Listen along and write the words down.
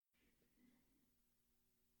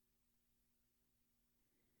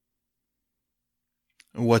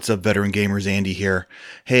What's up, veteran gamers? Andy here.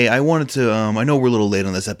 Hey, I wanted to, I know we're a little late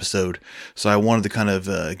on this episode, so I wanted to kind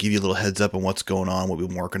of give you a little heads up on what's going on, what we've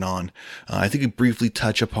been working on. I think we briefly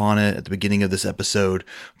touch upon it at the beginning of this episode,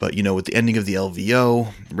 but with the ending of the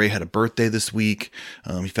LVO, Ray had a birthday this week.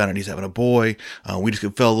 He found out he's having a boy. We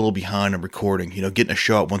just fell a little behind on recording. Getting a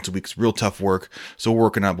show out once a week is real tough work, so we're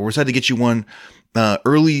working on it, but we're excited to get you one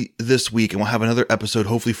early this week, and we'll have another episode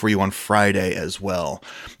hopefully for you on Friday as well.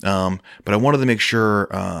 But I wanted to make sure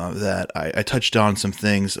that I touched on some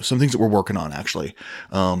things that we're working on actually.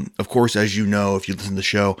 Of course, as you know, if you listen to the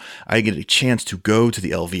show, I get a chance to go to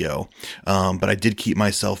the LVO, but I did keep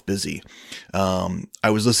myself busy. I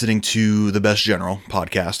was listening to the Best General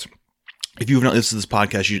podcast. If you have not listened to this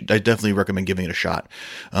podcast, I definitely recommend giving it a shot.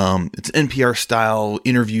 It's an NPR style,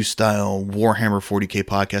 interview style, Warhammer 40K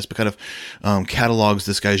podcast, but kind of catalogs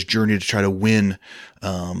this guy's journey to try to win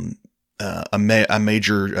a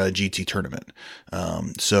major GT tournament.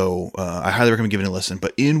 So I highly recommend giving it a listen.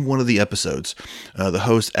 But in one of the episodes, the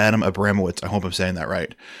host, Adam Abramowitz, I hope I'm saying that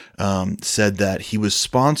right, said that he was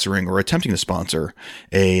sponsoring or attempting to sponsor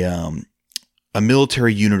a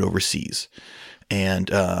military unit overseas. And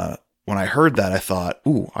when I heard that, I thought,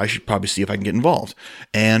 I should probably see if I can get involved.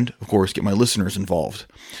 And, of course, get my listeners involved.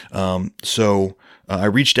 So I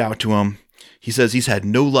reached out to him. He says he's had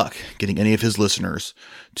no luck getting any of his listeners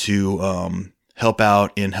to help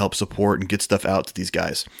out and help support and get stuff out to these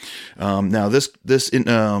guys. Now, this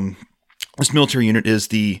military unit is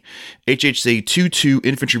the HHC 22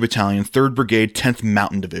 Infantry Battalion, 3rd Brigade, 10th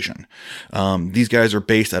Mountain Division. These guys are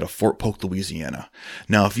based out of Fort Polk, Louisiana.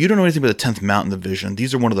 Now, if you don't know anything about the 10th Mountain Division,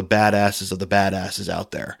 these are one of the badasses of the badasses out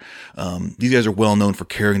there. These guys are well known for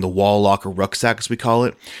carrying the wall locker rucksack, as we call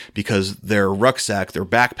it, because their rucksack, their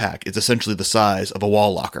backpack, is essentially the size of a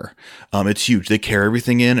wall locker. It's huge. They carry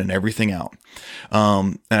everything in and everything out.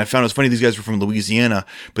 And I found it was funny, these guys were from Louisiana,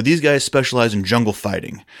 but these guys specialize in jungle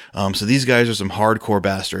fighting. So these guys are some hardcore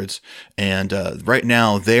bastards. And right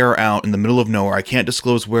now they are out in the middle of nowhere. I can't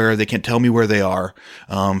disclose where. They can't tell me where they are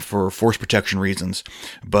for force protection reasons.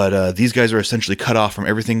 But these guys are essentially cut off from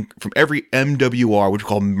everything, from every MWR, which we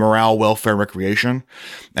call morale, welfare, and recreation,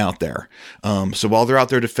 out there. So while they're out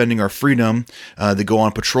there defending our freedom, they go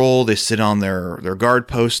on patrol. They sit on their guard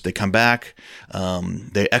post. They come back.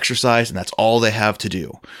 They exercise, and that's all they have to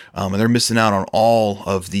do. And they're missing out on all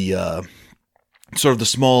of the sort of the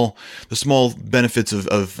small benefits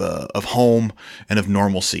of home and of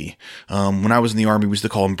normalcy. When I was in the Army, we used to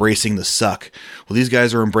call embracing the suck. Well, these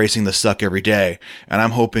guys are embracing the suck every day, and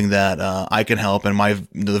I'm hoping that I can help, and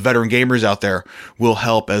the veteran gamers out there will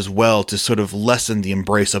help as well to sort of lessen the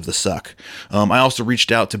embrace of the suck. I also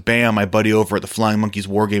reached out to Bam, my buddy over at the Flying Monkeys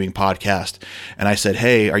Wargaming podcast, and I said,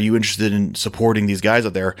 "Hey, are you interested in supporting these guys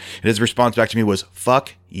out there?" And his response back to me was,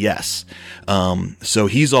 "Fuck yes." So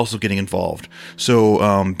he's also getting involved. So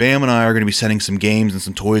Bam and I are going to be sending some games and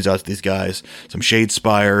some toys out to these guys, some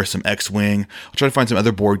Shadespire, some X-Wing. I'll try to find some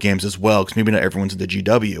other board games as well, because maybe not everyone's in the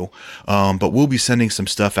GW, but we'll be sending some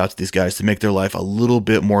stuff out to these guys to make their life a little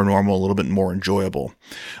bit more normal, a little bit more enjoyable.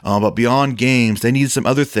 But beyond games, they need some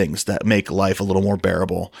other things that make life a little more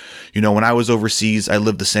bearable. When I was overseas, I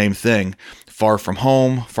lived the same thing. Far from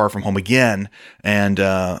home again, and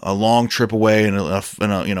a long trip away in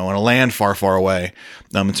a land far, far away,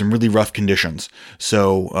 in some really rough conditions.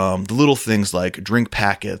 So the little things like drink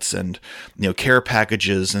packets and care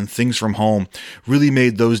packages and things from home really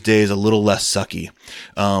made those days a little less sucky.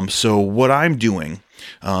 So what I'm doing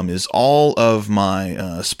is all of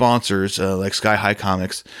my sponsors, like Sky High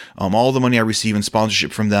Comics, all the money I receive in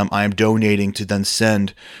sponsorship from them, I am donating to then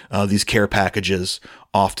send these care packages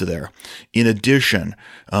off to there. In addition,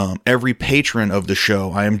 every patron of the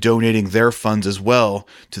show, I am donating their funds as well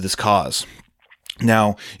to this cause.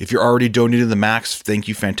 Now, if you're already donating the max, thank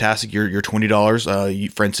you, fantastic. You're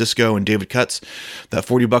 $20, Francisco and David Cutts. That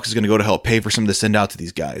 $40 is going to go to help pay for some to send out to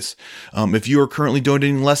these guys. If you are currently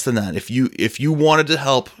donating less than that, if you wanted to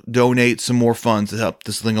help donate some more funds to help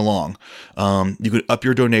this thing along, you could up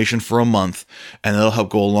your donation for a month, and that'll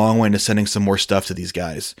help go a long way into sending some more stuff to these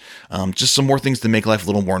guys. Just some more things to make life a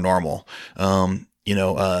little more normal.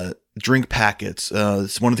 Drink packets.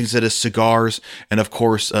 It's one of the things that is cigars, and of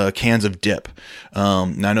course, cans of dip. Now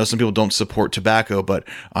I know some people don't support tobacco, but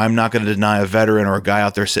I'm not going to deny a veteran or a guy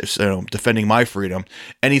out there defending my freedom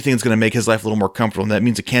anything that's going to make his life a little more comfortable. And that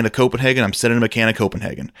means a can of Copenhagen. I'm sending him a can of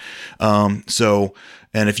Copenhagen. So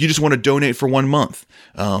And if you just want to donate for 1 month,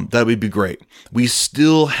 that would be great. We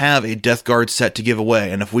still have a Death Guard set to give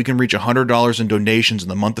away. And if we can reach $100 in donations in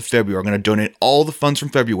the month of February, we're going to donate all the funds from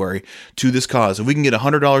February to this cause. If we can get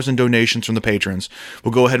 $100 in donations from the patrons,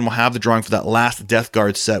 we'll go ahead and we'll have the drawing for that last Death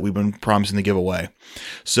Guard set we've been promising to give away.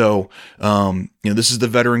 So, this is the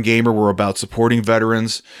Veteran Gamer. We're about supporting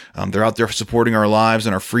veterans. They're out there supporting our lives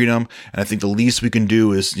and our freedom. And I think the least we can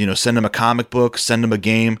do is, send them a comic book, send them a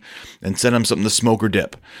game, and send them something to smoke or dip.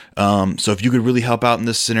 So if you could really help out in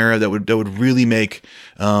this scenario, that would really make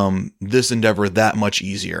this endeavor that much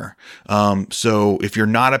easier. So if you're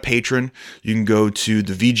not a patron, you can go to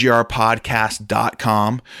the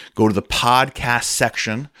VGRpodcast.com, go to the podcast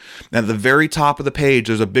section, and at the very top of the page,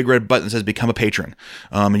 there's a big red button that says become a patron.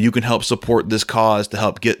 And you can help support this cause to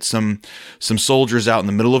help get some soldiers out in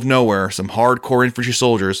the middle of nowhere, some hardcore infantry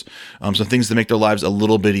soldiers, some things to make their lives a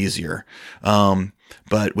little bit easier.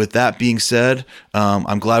 But with that being said,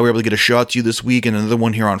 I'm glad we were able to get a show out to you this week and another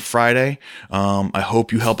one here on Friday. I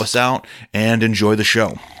hope you help us out and enjoy the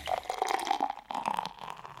show.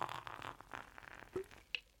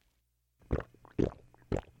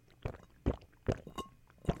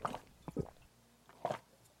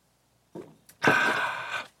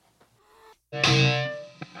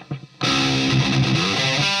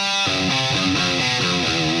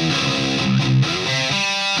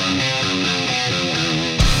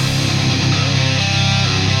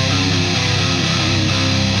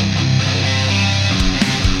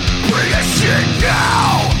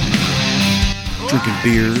 Drinking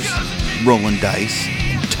beers, rolling dice,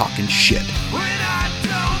 and talking shit.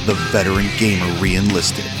 The Veteran Gamer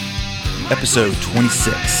Re-Enlisted. Episode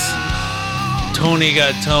 26. Tony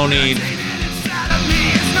got Tony'd.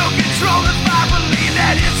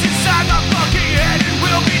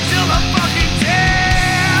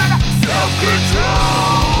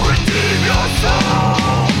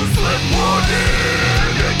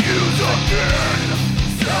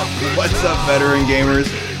 What's up, Veteran Gamers?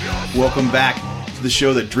 Welcome back to the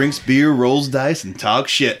show that drinks beer, rolls dice, and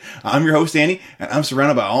talks shit. I'm your host, Andy, and I'm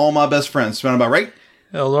surrounded by all my best friends. Surrounded by Ray.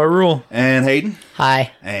 Eldar Rule. And Hayden.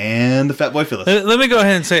 Hi. And the Fat Boy Phyllis. Let me go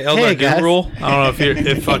ahead and say Eldar guys. Rule. I don't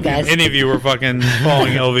know if fucking any of you were fucking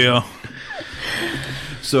following LVO.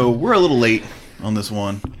 So we're a little late on this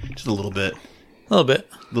one. Just a little bit. A little bit.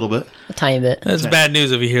 A little bit. A tiny bit. That's bad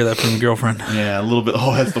news if you hear that from your girlfriend. Yeah, a little bit.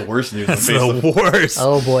 Oh, that's the worst news. That's the worst.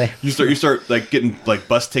 Oh boy. You start like getting like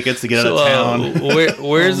bus tickets to get out of town.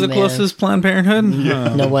 Where's the man. closest Planned Parenthood?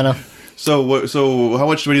 No bueno. So how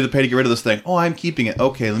much do we need to pay to get rid of this thing? Oh, I'm keeping it.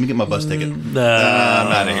 Okay, let me get my bus ticket. I'm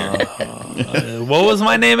out of here. What was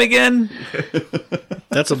my name again?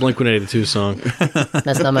 That's a Blink-182 song.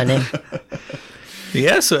 That's not my name.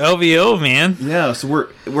 Yeah, so LVO, man. Yeah, so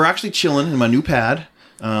we're actually chilling in my new pad.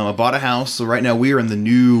 I bought a house, so right now we are in the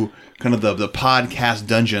new kind of the podcast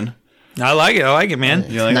dungeon. I like it, man.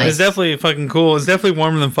 You like Nice. It's definitely fucking cool. It's definitely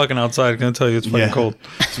warmer than fucking outside. I'm gonna tell you, it's fucking cold.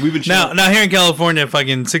 So we've been chilling. Now here in California,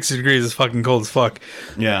 fucking 60 degrees is fucking cold as fuck.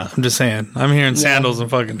 Yeah. I'm just saying. I'm here in sandals and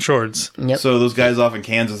fucking shorts. Yep. So those guys off in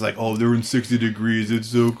Kansas, like, oh, they're in 60 degrees. It's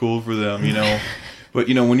so cold for them, But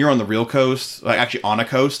when you're on the real coast, like actually on a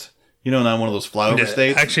coast, not one of those flyover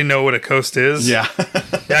states. Actually know what a coast is. Yeah.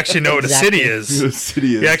 You actually know what a city is. The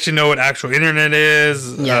city is. You actually know what actual internet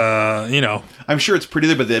is. Yeah. I'm sure it's pretty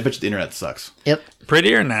there, but I bet you the internet sucks. Yep.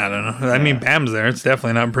 Pretty or not? I don't know. I mean, Bam's there. It's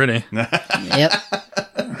definitely not pretty. Yep.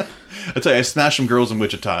 I tell you, I smashed some girls in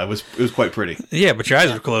Wichita. It was quite pretty. Yeah, but your eyes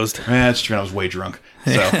are closed. That's true. I was way drunk.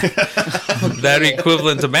 So That'd be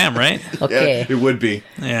equivalent to Bam, right? Okay. yeah, it would be.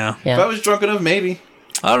 Yeah. If I was drunk enough, maybe.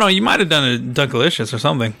 I don't know. You might have done a Dunkalicious or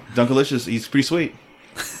something. Dunkalicious, he's pretty sweet.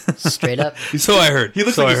 Straight up. So I heard. He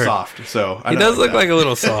looks so like I he's heard. soft. So I He know does look that. like a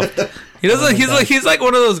little soft. He doesn't. He's like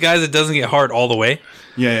one of those guys that doesn't get hard all the way.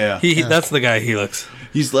 Yeah. That's the guy he looks.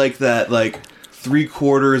 He's like that. Like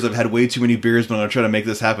 3/4. I've had way too many beers, but I'm gonna try to make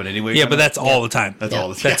this happen anyway. Yeah, but that's all the time. that's Yeah. all.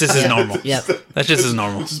 This. That's just his normal. Yep. That's just his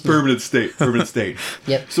normal. This is permanent state. Permanent state.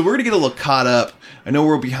 Yep. So we're gonna get a little caught up. I know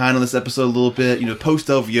we're behind on this episode a little bit. Post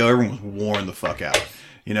LVO, everyone was worn the fuck out.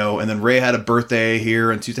 And then Ray had a birthday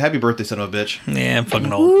here on Tuesday. Happy birthday, son of a bitch. Yeah, I'm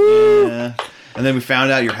fucking old. Yeah. And then we found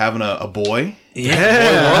out you're having a boy. Yeah,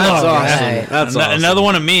 That's All awesome. right. That's awesome. Another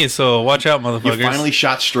one of me. So watch out, You motherfuckers. finally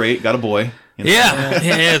shot straight, got a boy. Yeah,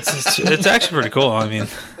 it's actually pretty cool. I mean,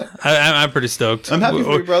 I'm pretty stoked. I'm happy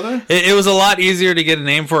for you, brother. It was a lot easier to get a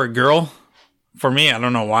name for a girl. For me, I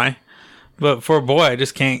don't know why, but for a boy, I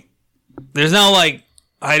just can't. There's no like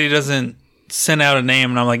Heidi doesn't send out a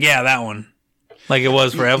name, and I'm like, yeah, that one. Like it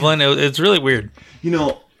was for Evelyn. It's really weird.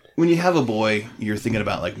 When when you have a boy, you're thinking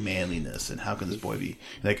about like manliness and how can this boy be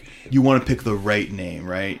like. You want to pick the right name,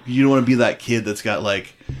 right? You don't want to be that kid that's got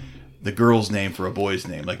like the girl's name for a boy's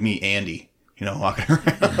name, like me, Andy. You know, walking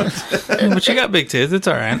around. But you got big tits. It's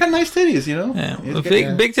all right. I got nice titties, you know. Yeah,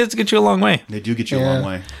 big tits get you a long way. They do get you a long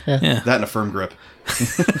way. Yeah. That and a firm grip.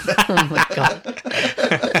 Oh my god.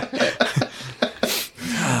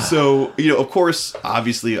 So, of course,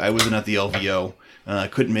 obviously, I wasn't at the LVO. I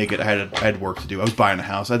couldn't make it. I had work to do. I was buying a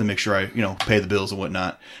house. I had to make sure I, pay the bills and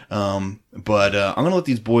whatnot. But I'm going to let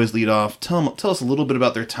these boys lead off. Tell us a little bit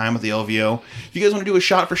about their time at the LVO. If you guys want to do a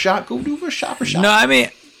shot for shot, go do a shot for shot. No, I mean,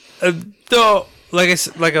 though, like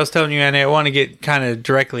I was telling you, Andy, I want to get kind of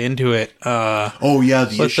directly into it. Oh, yeah,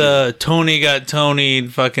 the issue. The Tony got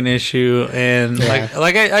Tony'd fucking issue. And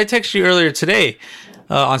like I texted you earlier today,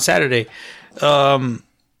 on Saturday.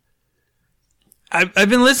 I've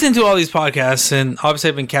been listening to all these podcasts, and obviously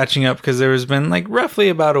I've been catching up because there's been like roughly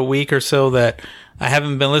about a week or so that I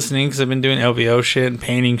haven't been listening because I've been doing LVO shit and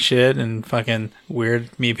painting shit and fucking weird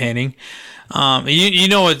me painting.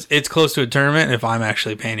 It's close to a tournament if I'm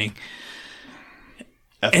actually painting.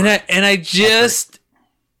 Effort. And I just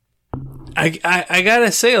I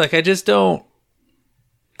gotta say, like, I don't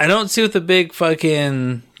see what the big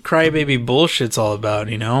fucking crybaby bullshit's all about,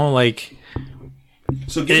 like.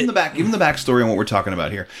 So give them the backstory on what we're talking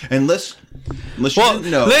about here, and let's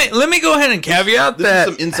let me go ahead and caveat this that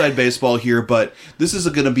is some inside baseball here, but this is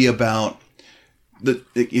going to be about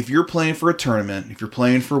if you're playing for a tournament, if you're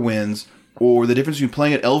playing for wins, or the difference between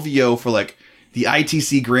playing at LVO for like the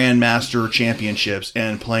ITC Grandmaster Championships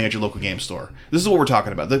and playing at your local game store. This is what we're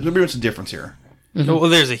talking about. There's pretty much a difference here. Mm-hmm. Well,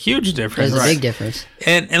 there's a huge difference. There's a big difference.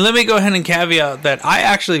 And let me go ahead and caveat that I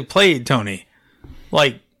actually played Tony.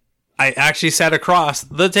 Like, I actually sat across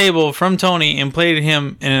the table from Tony and played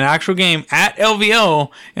him in an actual game at LVO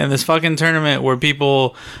in this fucking tournament where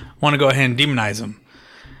people want to go ahead and demonize him.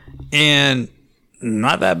 And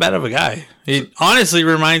not that bad of a guy. He honestly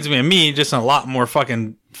reminds me of me, just a lot more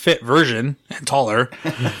fucking fit version and taller.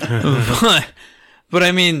 but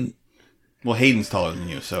I mean... Well, Hayden's taller than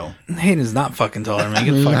you, so... Hayden's not fucking taller, man.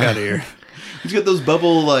 Get the fuck out of here. He's got those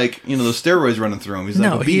bubble, like, those steroids running through him. He's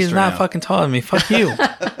like a beast he's not now. fucking taller than me. Fuck you.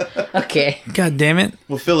 Okay. God damn it.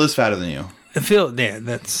 Well, Phil is fatter than you. Phil,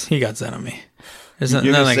 yeah, he got that on me. There's You're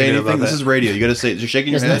nothing going I to can say do anything? about This that. is radio. You got to say... You're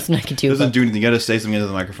shaking your There's head? nothing I can do Doesn't about do anything. You got to say something into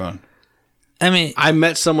the microphone. I mean... I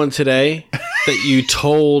met someone today that you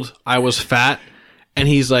told I was fat, and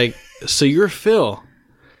he's like, so you're Phil.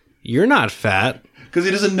 You're not fat. Because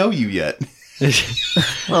he doesn't know you yet.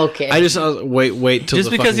 Okay. I just wait till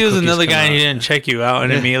Just the because he was fucking another cookies guy and come he out. didn't check you out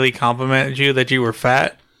and immediately complimented you that you were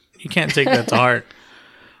fat, you can't take that to heart.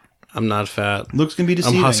 I'm not fat. Looks can be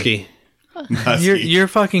deceiving. I'm husky. You're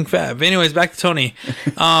fucking fat. But anyways, back to Tony.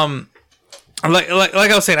 Like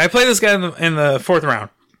I was saying, I played this guy in the fourth round.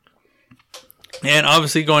 And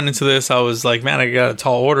obviously going into this, I was like, man, I got a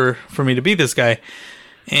tall order for me to beat this guy.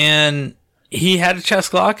 And he had a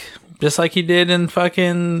chest clock, just like he did in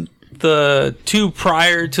fucking the two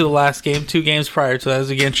prior to the last game, 2 games prior to that. Was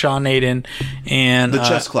against Sean Naden and The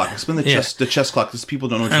chess clock. Explain the chess clock, because people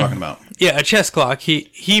don't know what you're talking about. Yeah, a chess clock.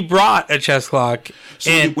 He brought a chess clock. So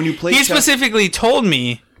and when you play he chess- specifically told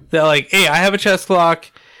me that, like, hey, I have a chess clock.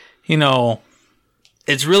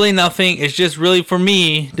 It's really nothing. It's just really for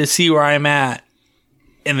me to see where I'm at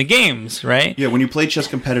in the games, right? Yeah, when you play chess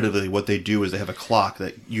competitively, what they do is they have a clock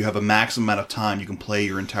that you have a maximum amount of time you can play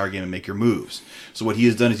your entire game and make your moves. So what he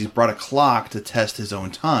has done is he's brought a clock to test his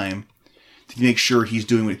own time to make sure he's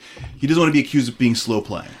doing what he doesn't want to be accused of being slow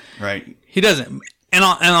playing, right? He doesn't. And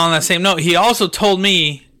on that same note, he also told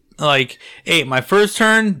me, like, hey, my first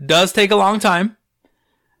turn does take a long time,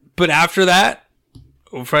 but after that,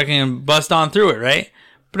 we'll fucking bust on through it, right?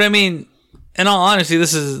 But I mean, in all honesty,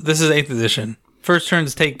 this is 8th edition. First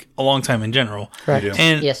turns take a long time in general. Correct. You do.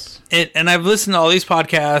 And Yes. And I've listened to all these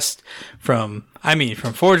podcasts from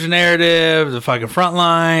Forge Narrative, the fucking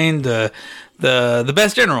Frontline, the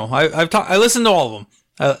Best General. I listened to all of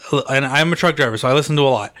them. And I'm a truck driver, so I listen to a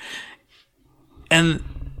lot. And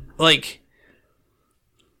like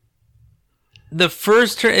the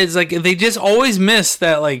first turn is like they just always miss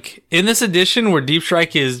that, like, in this edition where Deep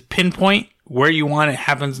Strike is pinpoint where you want it,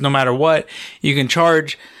 happens no matter what. You can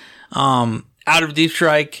charge out of Deep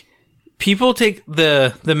Strike. People take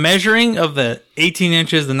the measuring of the 18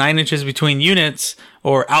 inches, the 9 inches between units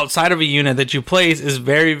or outside of a unit that you place is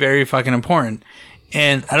very, very fucking important.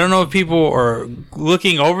 And I don't know if people are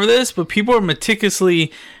looking over this, but people are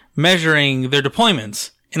meticulously measuring their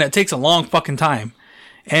deployments, and it takes a long fucking time.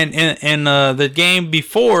 And in the game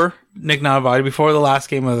before Nick Navati, before the last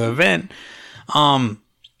game of the event,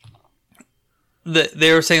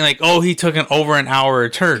 they were saying like, oh, he took over an hour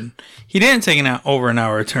return. He didn't take over an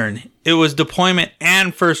hour return. It was deployment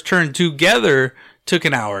and first turn together took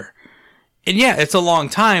an hour. And yeah, it's a long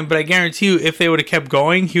time, but I guarantee you if they would have kept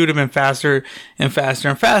going, he would have been faster and faster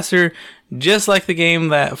and faster. Just like the game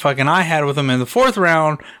that fucking I had with him in the 4th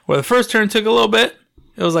round, where the first turn took a little bit.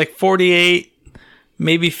 It was like 48,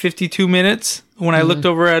 maybe 52 minutes when I looked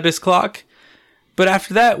over at his clock. But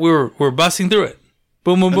after that, we're busting through it.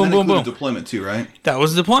 Boom, boom, boom, boom, boom. Deployment too, right? That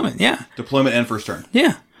was deployment, yeah. Deployment and first turn.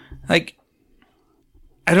 Yeah. Like,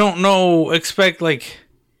 I don't know, expect, like,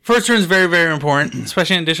 first turn is very, very important,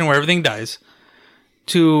 especially in addition where everything dies,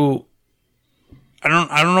 to, I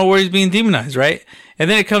don't know where he's being demonized, right? And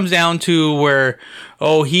then it comes down to where,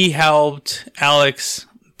 oh, he helped Alex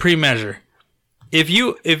pre-measure. If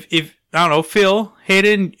I don't know, Phil,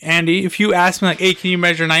 Hayden, Andy, if you ask me like, hey, can you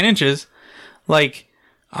measure 9 inches? Like,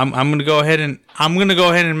 I'm gonna go ahead and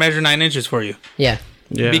measure 9 inches for you. Yeah.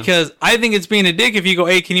 Yeah. Because I think it's being a dick if you go,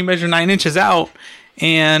 hey, can you measure 9 inches out?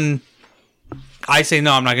 And I say,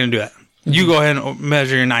 no, I'm not gonna do that. You go ahead and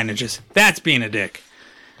measure your 9 inches. That's being a dick.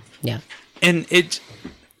 Yeah. And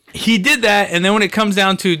he did that, and then when it comes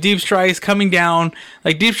down to deep strikes coming down,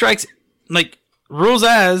 like deep strikes, like rules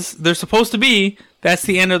as they're supposed to be, that's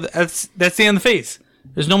the end of that's the end of the phase.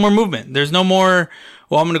 There's no more movement. There's no more,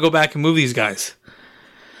 well, I'm going to go back and move these guys.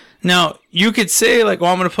 Now, you could say, like,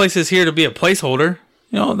 well, I'm going to place this here to be a placeholder.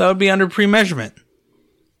 You know, that would be under pre-measurement.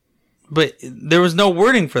 But there was no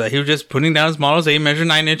wording for that. He was just putting down his models. They measure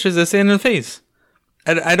 9 inches. That's the end of the phase.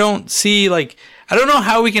 I don't see, like, I don't know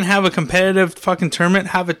how we can have a competitive fucking tournament,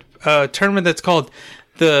 have a tournament that's called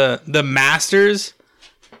the Masters,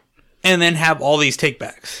 and then have all these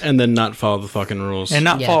takebacks. And then not follow the fucking rules. And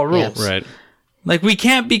not follow rules. Right. Like, we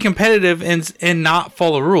can't be competitive and not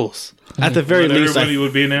follow rules. At the very But least, everybody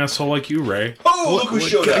would be an asshole like you, Ray. Oh, look who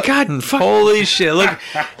showed up. God, fuck. Holy shit. Look,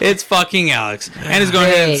 it's fucking Alex. And he's going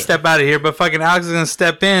ahead and Hey. step out of here, but fucking Alex is going to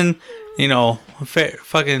step in, you know,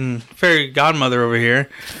 fucking fairy godmother over here.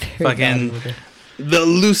 Fucking the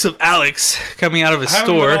elusive Alex coming out of his I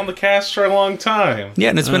haven't store. been on the cast for a long time. Yeah,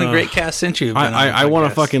 and it's been a great cast since you've been on the I want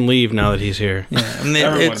to podcast. fucking leave now that he's here. I mean,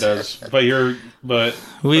 Everyone it's- does, but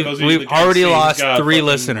for We've those of you that can't already see, he's lost got 3 fucking-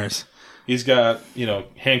 listeners. He's got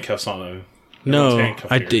handcuffs on him. No, Everyone's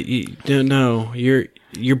handcuffed I here. did. No,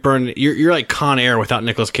 you're burning. You're like Con Air without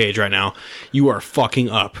Nicolas Cage right now. You are fucking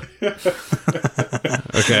up.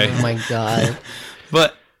 Okay. Oh my god.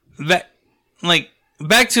 But that, like,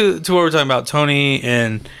 back to what we're talking about, Tony,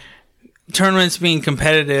 and tournaments being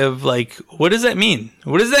competitive. Like, what does that mean?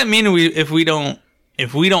 What does that mean if we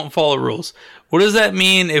don't follow rules? What does that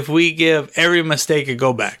mean if we give every mistake a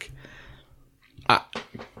go back?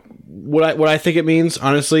 What I think it means,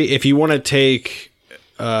 honestly, if you want to take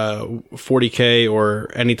 40K or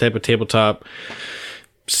any type of tabletop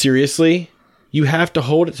seriously, you have to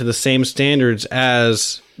hold it to the same standards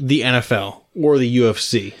as the NFL or the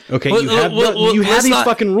UFC. Okay, Well, you have, well, you have let's these not-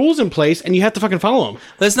 fucking rules in place, and you have to fucking follow them.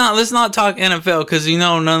 Let's not talk NFL because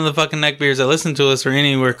none of the fucking neckbeards that listen to us are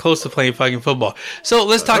anywhere close to playing fucking football. So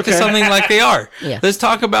let's talk to Okay. something like they are. Yeah. Let's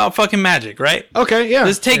talk about fucking Magic, right? Okay, yeah.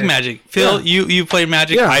 Let's take Magic. Phil, Yeah. you played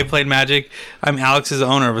Magic. Yeah. I played Magic. Alex is the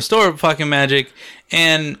owner of a store of fucking Magic.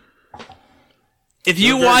 And if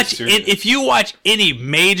you very watch serious. if you watch any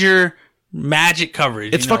major Magic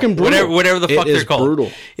coverage, It's fucking brutal. Whatever the fuck It they're is called.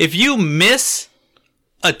 brutal. If you miss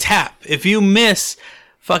a tap, if you miss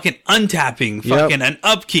fucking untapping, fucking an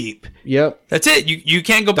upkeep, Yep. that's it. You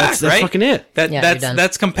can't go back, That's right? fucking it. Yeah, you're done.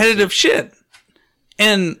 That's competitive shit.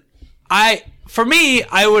 And for me,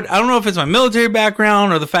 I don't know if it's my military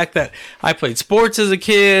background or the fact that I played sports as a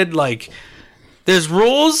kid. Like, there's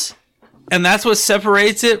rules, and that's what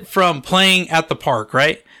separates it from playing at the park,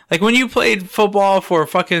 right? Like when you played football for a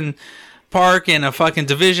fucking park and a fucking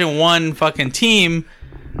Division I fucking team,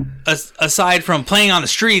 aside from playing on the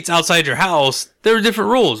streets outside your house, there were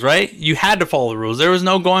different rules, right? You had to follow the rules. There was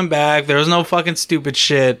no going back. There was no fucking stupid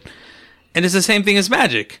shit. And it's the same thing as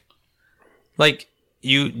Magic. Like,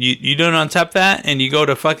 you don't untap that and you go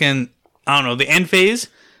to fucking, I don't know, the end phase.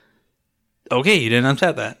 Okay, you didn't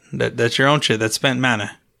untap that. That's your own shit. That's spent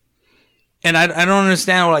mana. And I don't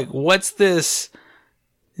understand, like, what's this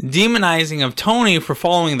demonizing of Tony for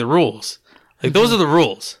following the rules? Like, those are the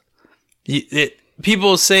rules.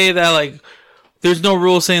 People say that, like, there's no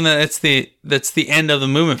rule saying that that's the end of the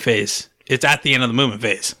movement phase. It's at the end of the movement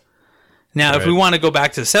phase. Now, if we want to go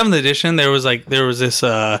back to the 7th edition, there was this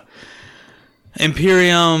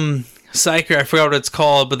Imperium Psyker, I forgot what it's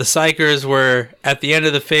called, but the Psykers were at the end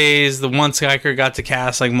of the phase, the one Psyker got to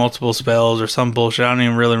cast like multiple spells or some bullshit. I don't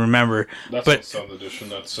even really remember. That's But not 7th edition.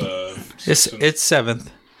 That's it's 7th.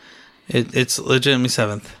 It's legitimately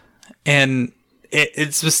 7th. And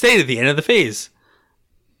it's stated at the end of the phase.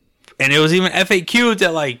 And it was even FAQ'd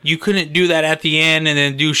that, like, you couldn't do that at the end and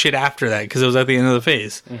then do shit after that because it was at the end of the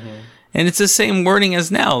phase. Mm-hmm. And it's the same wording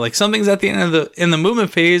as now. Like, something's at the end of in the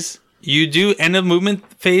movement phase, you do end of movement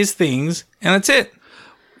phase things, and that's it.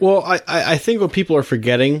 Well, I think what people are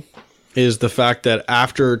forgetting is the fact that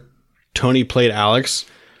after Tony played Alex,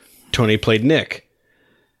 Tony played Nick.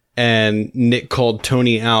 And Nick called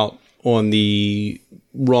Tony out on the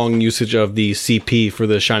wrong usage of the CP for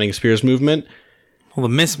the Shining Spears movement. Well,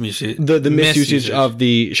 the misusage. The misusage of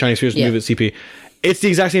the Shining Spears movement CP. It's the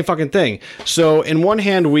exact same fucking thing. So, in one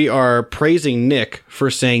hand, we are praising Nick for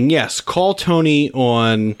saying, yes, call Tony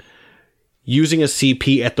on using a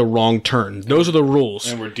CP at the wrong turn. Those are the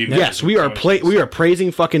rules. And we're yes, we are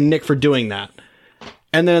praising fucking Nick for doing that.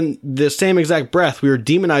 And then the same exact breath, we were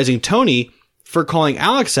demonizing Tony for calling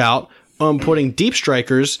Alex out on putting deep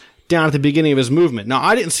strikers down at the beginning of his movement. Now,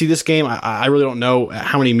 I didn't see this game. I really don't know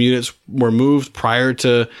how many units were moved prior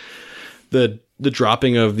to the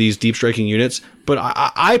dropping of these deep striking units, but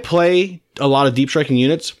I play a lot of deep striking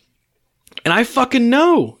units, and I fucking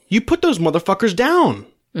know you put those motherfuckers down.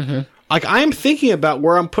 Mm-hmm. Like, I am thinking about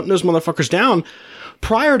where I'm putting those motherfuckers down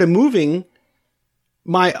prior to moving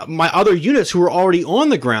my other units who were already on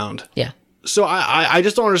the ground. Yeah. So I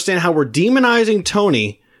just don't understand how we're demonizing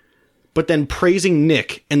Tony, but then praising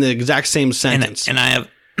Nick in the exact same sentence. And I have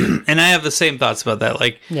and I have the same thoughts about that.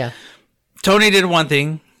 Like, Yeah. Tony did one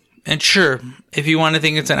thing, and sure, if you want to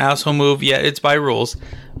think it's an asshole move, yeah, it's by rules.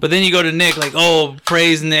 But then you go to Nick, like, oh,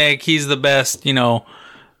 praise Nick, he's the best,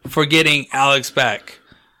 for getting Alex back.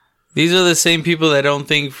 These are the same people that don't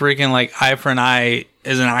think freaking, like, eye for an eye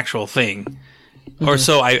is an actual thing. Mm-hmm. Or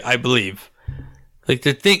so I believe. Like,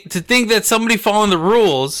 to think that somebody following the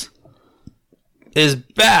rules is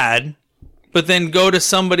bad, but then go to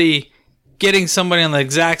somebody getting somebody on the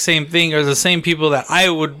exact same thing, or the same people that I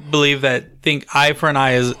would believe that think eye for an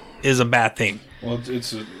eye is a bad thing. Well,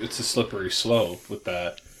 it's a slippery slope with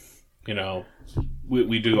that.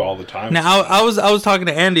 We do all the time. Now, I was talking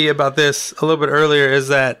to Andy about this a little bit earlier, is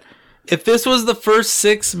that if this was the first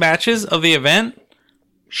 6 matches of the event,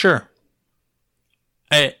 sure.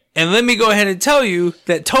 And let me go ahead and tell you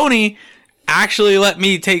that Tony actually let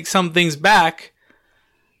me take some things back,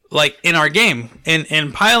 like in our game.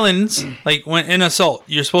 In pile-ins, like when in Assault,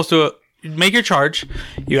 you're supposed to make your charge,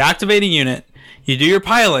 you activate a unit, you do your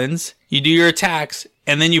pile-ins, you do your attacks,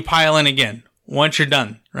 and then you pile in again once you're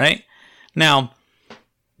done, right? Now,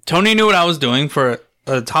 Tony knew what I was doing for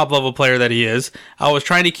a top-level player that he is. I was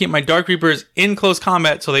trying to keep my Dark Reapers in close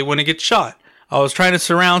combat so they wouldn't get shot. I was trying to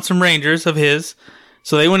surround some Rangers of his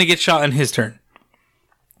so they wouldn't get shot in his turn.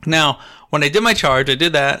 Now, when I did my charge, I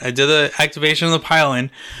did that. I did the activation of the pile-in,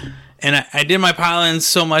 and I did my pile-ins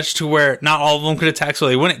so much to where not all of them could attack so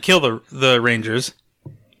they wouldn't kill the Rangers.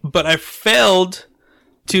 But I failed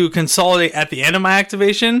to consolidate at the end of my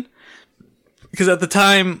activation, because at the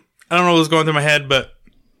time, I don't know what was going through my head, but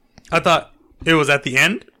I thought it was at the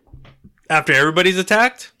end, after everybody's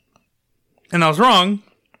attacked, and I was wrong.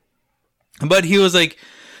 But he was like,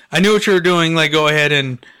 I knew what you were doing, like, go ahead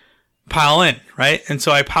and pile in, right? And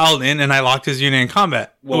so I piled in, and I locked his unit in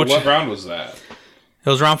combat. Well, what round was that? It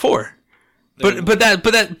was round 4. But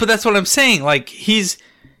that's what I'm saying. Like, he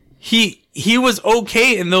was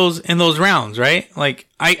okay in those rounds, right? Like,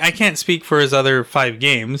 I can't speak for his other 5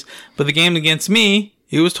 games, but the game against me,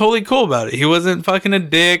 he was totally cool about it. He wasn't fucking a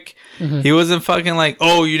dick. Mm-hmm. He wasn't fucking like,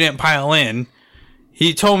 oh, you didn't pile in.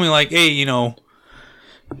 He told me, like, hey,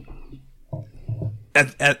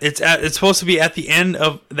 it's supposed to be at the end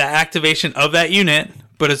of the activation of that unit,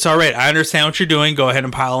 but it's all right. I understand what you're doing. Go ahead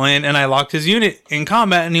and pile in. And I locked his unit in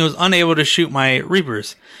combat, and he was unable to shoot my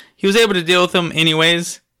Reapers. He was able to deal with them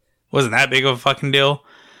anyways. Wasn't that big of a fucking deal.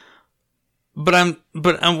 But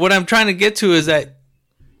what I'm trying to get to is that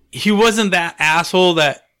he wasn't that asshole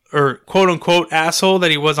or quote unquote asshole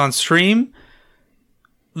that he was on stream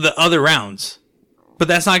the other rounds. But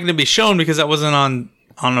that's not going to be shown because that wasn't on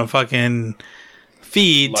a fucking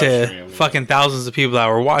feed to fucking thousands of people that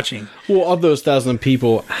were watching. Well, of those 1,000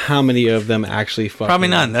 people, how many of them actually fucking... Probably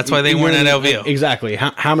none. That's why they weren't at LVO. Exactly.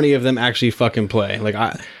 How many of them actually fucking play? Like,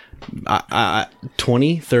 I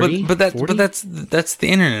 20, 30, but that's the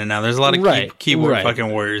internet now. There's a lot of keyboard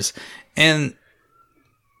fucking warriors. And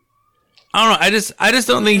I don't know. I just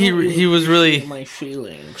don't think he was really... My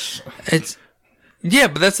feelings. Yeah,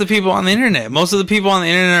 but that's the people on the internet. Most of the people on the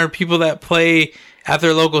internet are people that play at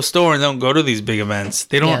their local store and don't go to these big events.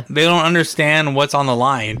 They don't understand what's on the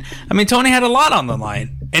line. I mean, Tony had a lot on the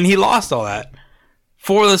line, and he lost all that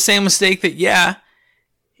for the same mistake that,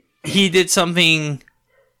 he did something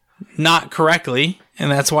not correctly,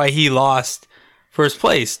 and that's why he lost first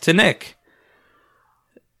place to Nick.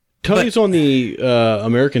 Tony's on the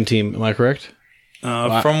American team. Am I correct?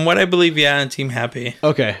 From what I believe, yeah, and Team Happy,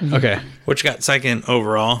 Okay. Okay. which got second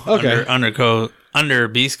overall Okay. under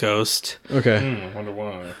Beast Coast. Okay. I wonder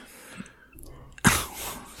why.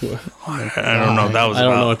 I don't know what that was I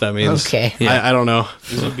don't about. know what that means. Okay. I don't know.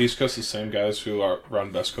 Isn't Beast Coast the same guys who are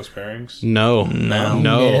run Best Coast pairings? No.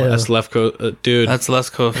 No. That's left coast, dude. That's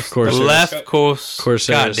left coast. Of course it is. Left coast. Corsairs.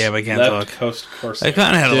 God damn, I can't Left talk. Coast Course. I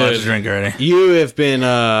kind of had a lot to Dude. drink already. You have been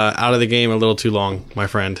out of the game a little too long, my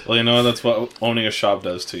friend. Well, you know that's what owning a shop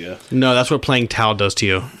does to you. No, that's what playing Tau does to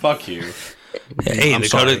you. Fuck you. Hey, I'm the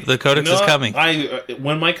sorry. codex You know is what? coming.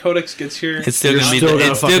 When my codex gets here, It's still You're gonna be. still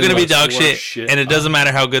gonna It's still fucking gonna be watch dog the shit, worst shit. and it doesn't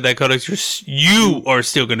matter how good that codex. You are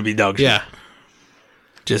still gonna be dog shit. Yeah.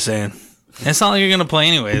 Just saying. It's not like you're gonna play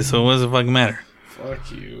anyway, so what does it fucking matter?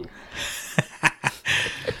 fuck you.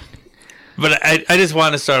 But I just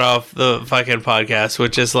want to start off the fucking podcast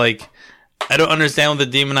with just like, I don't understand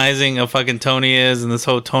what the demonizing of fucking Tony is, and this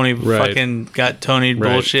whole Tony Right. fucking got Tony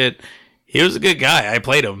Right. bullshit. He was a good guy. I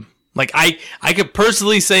played him. Like I could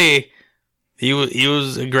personally say he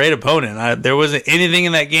was a great opponent. There wasn't anything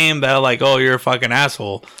in that game that like, oh, you're a fucking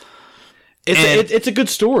asshole. It's a good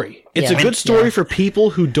story. It's Yeah. a good story Yeah. for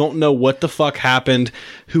people who don't know what the fuck happened,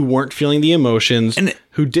 who weren't feeling the emotions, And-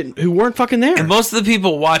 who weren't fucking there. And most of the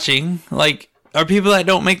people watching like are people that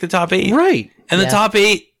don't make the top 8. Right. And the Yeah. top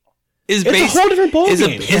 8 is It's a whole different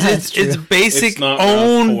ballgame. It's basic It's not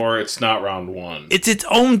own. round 4. It's not round 1. It's its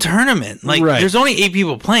own tournament. Like Right. there's only 8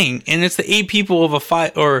 people playing, and it's the 8 people of a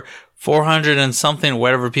 5 or 400 and something,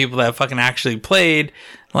 whatever people that fucking actually played,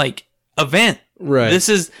 like event. Right. This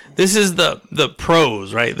is the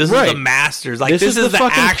pros, right? This Right. is the masters. Like This this, is is the the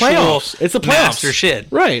fucking actual playoffs. It's the playoffs. master shit.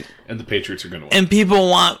 Right. And the Patriots are going to win. And people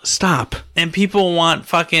want Stop.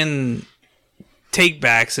 fucking take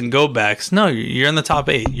backs and go backs. No, you're in the top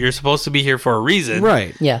 8. You're supposed to be here for a reason.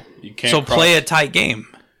 Right. Yeah. You can't So cross, play a tight game.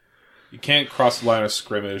 You can't cross the line of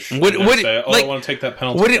scrimmage. What- and what- say, oh, like, I want to take that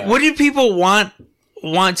penalty. What back. what do people want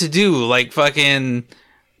to do? Like fucking,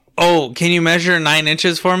 oh, can you measure 9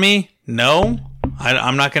 inches for me? No,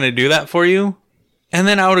 I'm not going to do that for you. And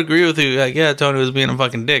then I would agree with you. Like, yeah, Tony was being a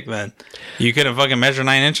fucking dick then. You couldn't fucking measure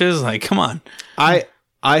 9 inches? Like, come on.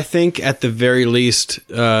 I think at the very least,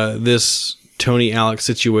 this Tony Alex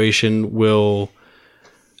situation will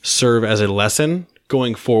serve as a lesson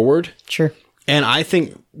going forward. Sure. And I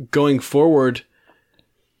think going forward,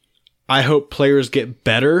 I hope players get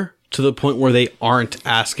better to the point where they aren't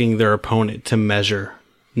asking their opponent to measure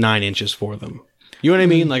 9 inches for them. You know what I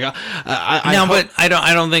mean? Like, I No, hope- but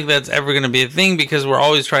I don't think that's ever going to be a thing because we're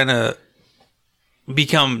always trying to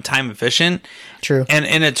become time efficient. True. And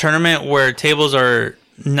in a tournament where tables are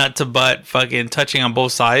nut to butt fucking touching on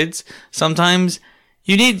both sides, sometimes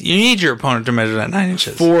you need your opponent to measure that 9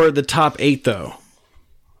 inches. for the top 8, though,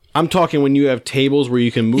 I'm talking when you have tables where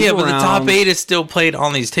you can move Yeah, around. but the top 8 is still played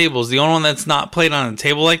on these tables. The only one that's not played on a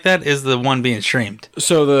table like that is the one being streamed.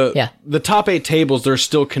 So Yeah. the top 8 tables, they're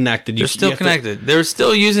still connected. They're still connected. They're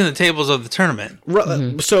still using the tables of the tournament.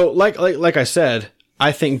 So like I said,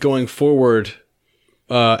 I think going forward,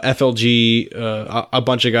 FLG, a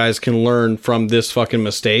bunch of guys can learn from this fucking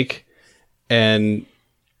mistake and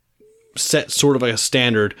set sort of like a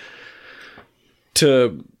standard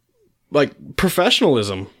to like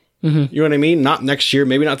professionalism. You know what I mean? Not next year,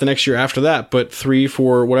 maybe not the next year after that, but 3,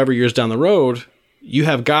 4, whatever years down the road, you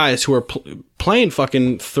have guys who are playing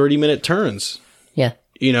fucking 30-minute turns. Yeah.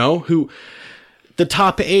 You know, who the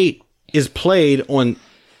top 8 is played on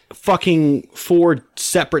fucking 4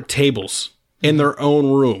 separate tables in their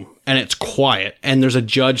own room, and it's quiet, and there's a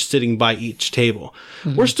judge sitting by each table.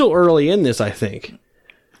 We're still early in this, I think.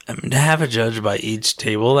 I mean, to have a judge by each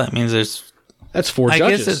table, that means there's. That's 4 I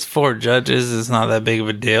judges. guess it's 4 judges. It's not that big of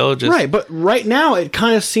a deal. Just Right, but right now it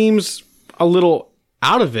kind of seems a little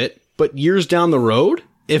out of it, but years down the road,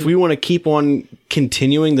 if we want to keep on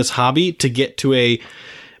continuing this hobby to get to a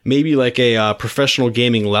maybe like a professional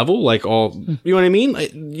gaming level, like all, you know what I mean?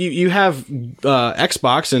 Like, you have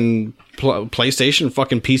Xbox and PlayStation,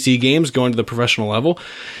 fucking PC games going to the professional level.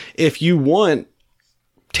 If you want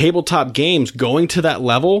tabletop games going to that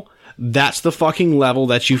level, that's the fucking level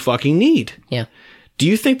that you fucking need. Yeah. Do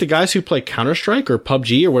you think the guys who play Counter-Strike or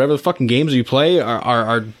PUBG or whatever the fucking games you play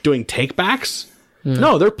are doing takebacks?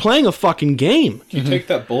 No, they're playing a fucking game. Can you take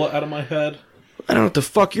that bullet out of my head? I don't know what the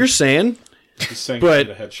fuck you're saying. Just saying, But-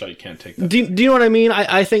 the headshot, you can't take that. Do you know what I mean?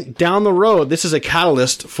 I think down the road, this is a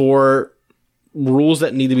catalyst for rules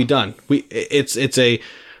that need to be done. It's a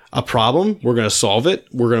problem. We're going to solve it.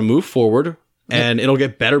 We're going to move forward, and it'll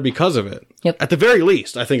get better because of it. At the very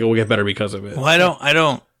least, I think it will get better because of it. Well, I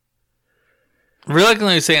don't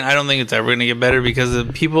reluctantly saying I don't think it's ever going to get better because the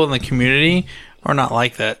people in the community are not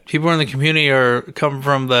like that. People in the community come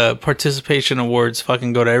from the participation awards.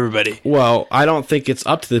 Fucking go to everybody. Well, I don't think it's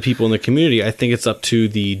up to the people in the community. I think it's up to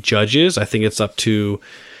the judges. I think it's up to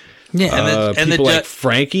people like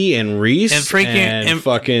Frankie and Reese and Frankie and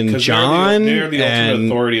fucking 'cause John. They're the ultimate and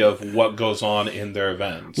authority of what goes on in their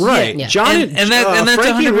events. right, Yeah. John And that's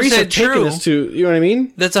Frankie and Reese 100% have taken true. this to, you know what I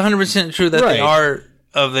mean? That's 100% true that Right. they are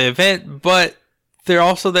of the event, but they're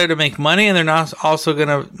also there to make money, and they're not also going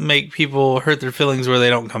to make people hurt their feelings where they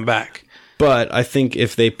don't come back. But I think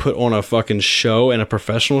if they put on a fucking show and a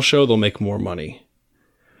professional show, they'll make more money.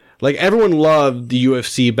 Like, everyone loved the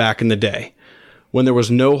UFC back in the day. When there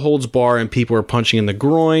was no holds bar and people were punching in the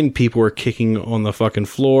groin, people were kicking on the fucking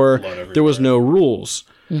floor. There was no rules.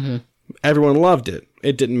 Everyone loved it.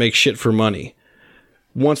 It didn't make shit for money.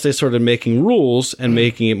 Once they started making rules and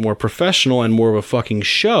making it more professional and more of a fucking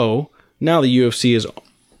show, now the UFC is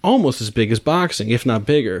almost as big as boxing, if not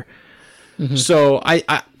bigger. So I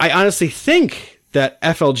honestly think that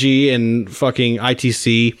FLG and fucking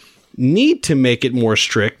ITC need to make it more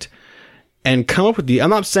strict and come up with I'm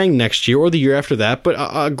not saying next year or the year after that, but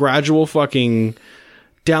a gradual fucking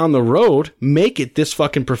down the road, make it this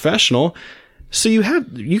fucking professional. So you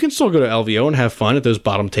can still go to LVO and have fun at those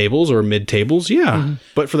bottom tables or mid tables, yeah.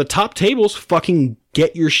 But for the top tables, fucking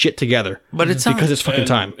get your shit together. But it's not, because it's fucking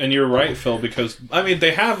time. And you're right, Phil, because I mean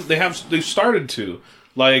they've started to.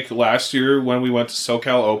 Like last year when we went to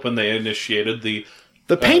SoCal Open, they initiated the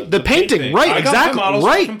painting. Right? I got Exactly. my models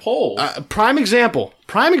Right. fucking pulled. Prime example.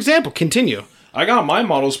 Continue. I got my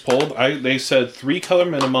models pulled. They said 3 color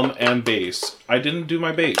minimum and base. I didn't do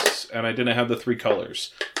my base, and I didn't have the 3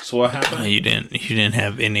 colors. So what happened? you didn't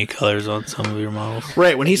have any colors on some of your models.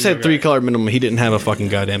 Right. When he said 3 color minimum, he didn't have a fucking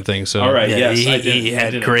goddamn thing. So All right. Yeah, yes, I did. he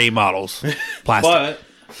had gray models, plastic, But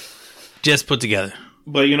just put together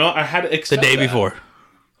you know, I had to the accept day that. before,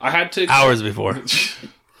 I had to hours before,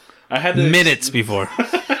 I had to minutes before.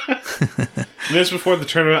 minutes before the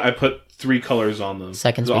tournament. I put 3 colors on them.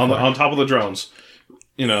 Seconds on before. on top of the drones.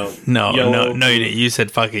 You know. No, yellow, no, you didn't. You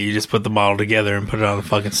said fuck it. You just put the model together and put it on the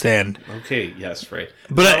fucking stand. Okay. Yes. Right.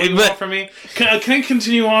 But Is that what you want from me? Can I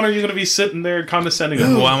continue on? Or are you going to be sitting there condescending?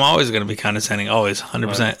 Well, I'm always going to be condescending. Always,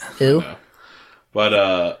 100%. Who?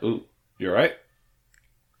 But you're right.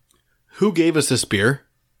 who gave us this beer?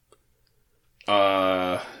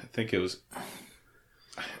 I think it was.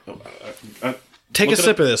 Take a Look it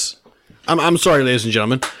sip of this. I'm sorry, ladies and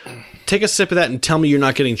gentlemen. Take a sip of that and tell me you're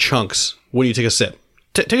not getting chunks when you take a sip.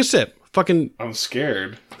 Take a sip. Fucking I'm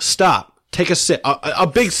scared. stop. Take a sip. A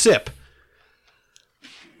big sip.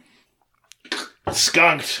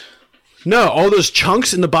 Skunked. No, all those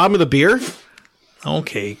chunks in the bottom of the beer?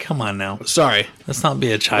 Okay, come on now. Sorry. Let's not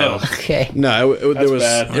be a child. Okay. No, there was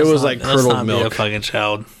bad. it was like Let's curdled not be a milk. fucking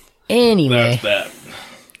child. Anyway. That's bad.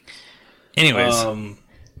 Anyways,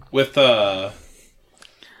 With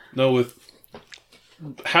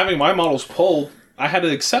having my models pulled, I had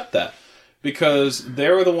to accept that because they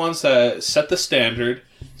were the ones that set the standard.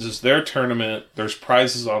 This is their tournament. There's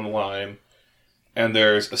prizes on the line, and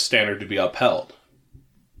there's a standard to be upheld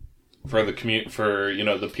for the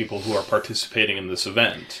the people who are participating in this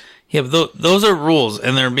event. yeah, but those are rules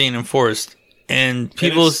and they're being enforced. And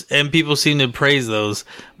people seem to praise those,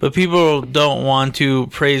 but people don't want to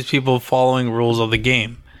praise people following rules of the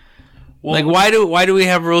game. Well, Like why do we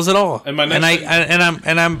have rules at all? And my next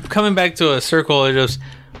I'm coming back to a circle of just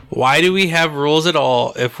why do we have rules at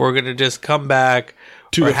all if we're gonna just come back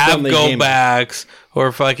To or a have friendly go game. backs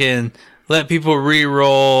or fucking let people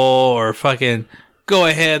re-roll or fucking go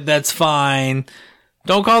ahead, that's fine.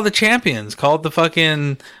 Don't call it the champions. Call it the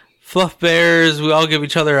fucking Fluff Bears. We all give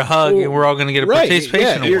each other a hug and we're all gonna get a Right,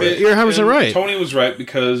 participation yeah, award. you're 100% right. Tony was right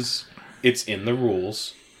because it's in the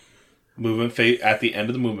rules. Movement phase at the end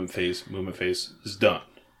of the movement phase is done.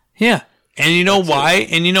 Yeah. And you know why?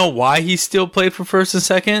 And you know why he still played for first and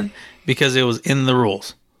second? Because it was in the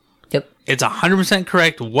rules. Yep. It's 100%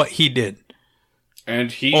 correct what he did.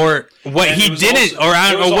 And he Or what and he it was didn't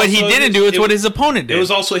also- it was or what he also didn't his- do, it's it what was- his opponent did. It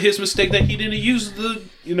was also his mistake that he didn't use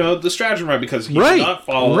the stratagem right because he Right, did not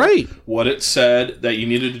follow right. what it said that you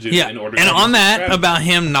needed to do yeah. in order And to on use the that, stratagem. about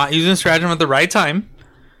him not using stratagem at the right time,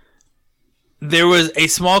 there was a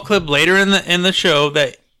small clip later in the show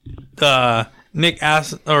that Nick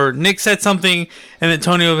asked or Nick said something and then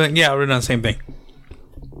Tony was like, yeah, we're doing the same thing.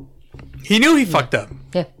 He knew he fucked up.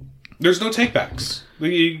 Yeah. There's no takebacks.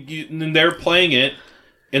 And they're playing it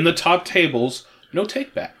in the top tables. No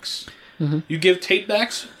takebacks. Mm-hmm. You give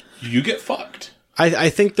takebacks, you get fucked. I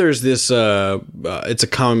think there's this. It's a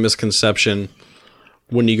common misconception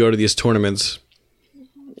when you go to these tournaments,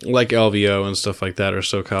 like LVO and stuff like that, or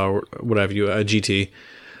SoCal, or what have you, GT,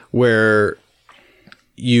 where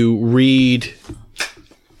you read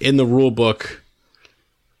in the rule book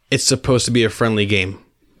it's supposed to be a friendly game,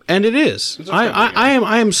 and it is.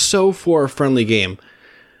 I am so for a friendly game.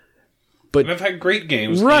 But and I've had great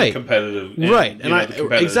games, right, competitive, right, and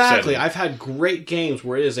exactly. setting. I've had great games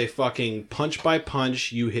where it is a fucking punch by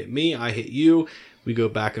punch. You hit me, I hit you. We go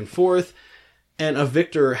back and forth, and a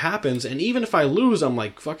victor happens. And even if I lose, I'm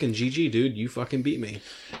like, fucking GG, dude. You fucking beat me.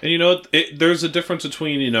 And you know, there's a difference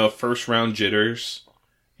between first round jitters,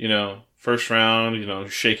 first round,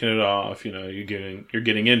 shaking it off. You're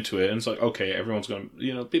getting into it, and it's like, okay, everyone's going,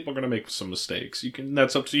 people are going to make some mistakes.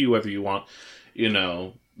 That's up to you whether you want,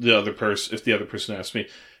 the other person, if the other person asks me,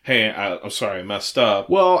 hey, I'm sorry, I messed up.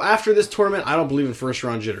 Well, after this tournament, I don't believe in first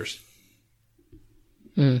round jitters.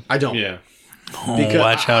 I don't. Yeah. Oh,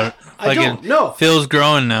 watch out. I don't. No. Phil's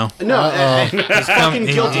growing now. No. He's fucking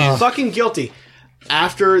guilty. Fucking guilty.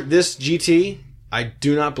 After this GT, I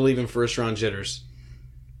do not believe in first round jitters.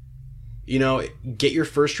 Get your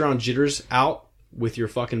first round jitters out with your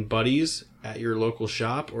fucking buddies at your local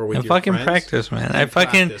shop or with your fucking friends. Practice, man.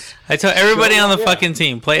 Practice. I tell everybody on the fucking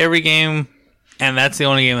team, play every game, and that's the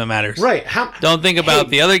only game that matters. Right. Don't think about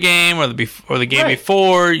the other game or the game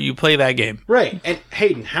before. You play that game. Right. And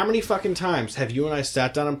Hayden, how many fucking times have you and I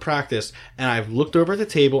sat down and practiced, and I've looked over at the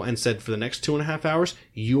table and said, for the next 2.5 hours,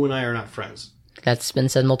 you and I are not friends? That's been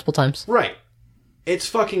said multiple times. Right. It's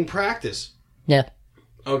fucking practice. Yeah.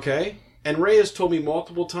 Okay? And Ray has told me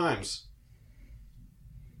multiple times,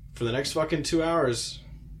 for the next fucking 2 hours,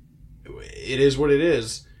 it is what it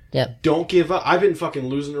is. Yeah. Don't give up. I've been fucking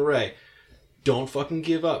losing to Ray. Don't fucking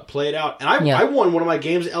give up. Play it out. And I won one of my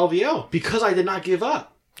games at LVL because I did not give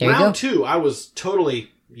up. Round 2, I was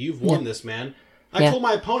totally, you've won this, man. I told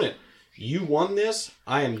my opponent, you won this.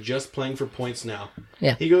 I am just playing for points now.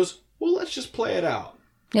 Yeah. He goes, well, let's just play it out.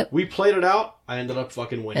 Yep. We played it out. I ended up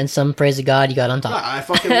fucking winning. And some praise of God, you got on top. I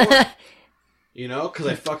fucking won. Because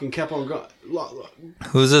I fucking kept on going.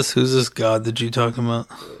 Who's this God that you talking about?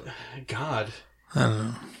 God. I don't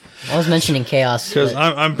know. I was mentioning Chaos. Because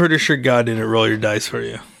I'm pretty sure God didn't roll your dice for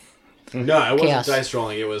you. No, it wasn't Chaos. dice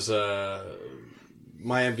rolling. It was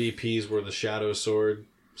my MVPs were the Shadow Sword,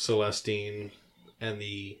 Celestine, and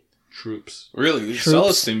the Troops. Really,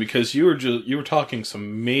 Celestine, because you were talking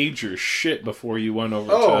some major shit before you went over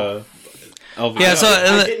to LVO. Yeah, so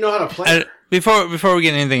I didn't know how to play. Before we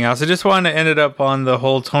get anything else, I just wanted to end it up on the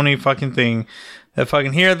whole Tony fucking thing. That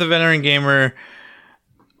fucking here at the Veteran Gamer,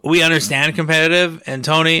 we understand competitive, and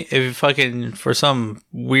Tony, if you fucking, for some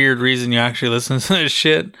weird reason, you actually listen to this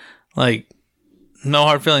shit, like, no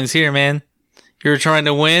hard feelings here, man. You're trying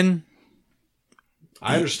to win.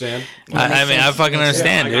 I understand. I fucking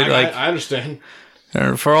understand, dude. I understand.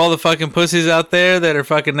 For all the fucking pussies out there that are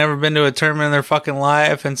fucking never been to a tournament in their fucking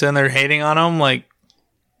life and then they're hating on them, like,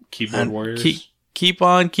 keyboard warriors. Keep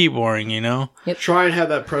on keyboarding, Yep. Try and have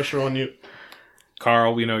that pressure on you.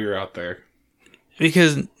 Carl, we know you're out there.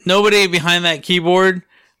 Because nobody behind that keyboard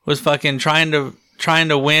was fucking trying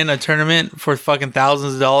to win a tournament for fucking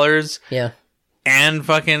thousands of dollars. Yeah. And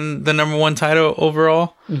fucking the #1 title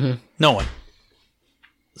overall. Mm-hmm. No one.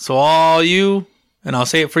 So all you, and I'll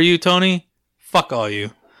say it for you, Tony, fuck all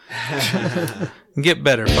you. Get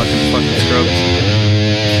better, fucking strokes.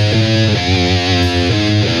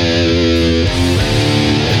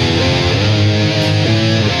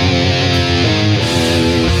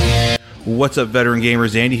 What's up, veteran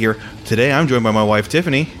gamers? Andy here. Today I'm joined by my wife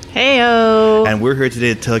Tiffany, Heyo. and we're here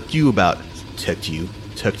today to talk to you about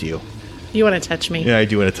you. You want to touch me? Yeah, I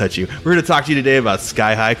do want to touch you. We're here to talk to you today about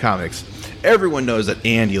Sky High Comics. Everyone knows that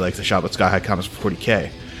Andy likes to shop at Sky High Comics for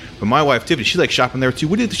 40K, but my wife Tiffany, she likes shopping there too.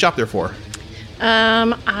 What do you shop there for?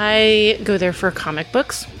 I go there for comic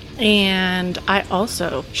books, and I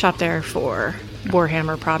also shop there for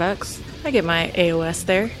Warhammer products. I get my AOS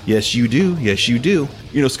there. Yes, you do. Yes, you do.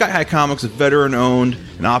 Sky High Comics is a veteran-owned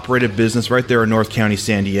and operated business right there in North County,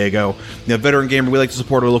 San Diego. Veteran Gamer, we like to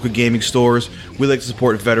support our local gaming stores. We like to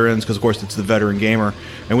support veterans because, of course, it's the Veteran Gamer.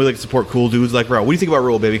 And we like to support cool dudes like Raul. What do you think about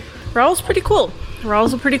Raul, baby? Raul's pretty cool.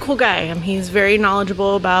 Raul's a pretty cool guy. He's very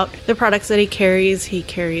knowledgeable about the products that he carries. He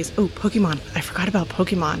carries... Oh, Pokemon. I forgot about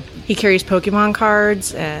Pokemon. He carries Pokemon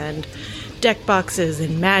cards and deck boxes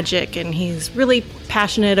and Magic, and he's really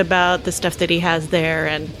passionate about the stuff that he has there.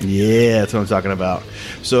 And yeah, that's what I'm talking about.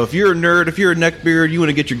 So if you're a nerd, if you're a neckbeard, you want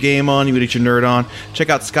to get your game on, you want to get your nerd on, check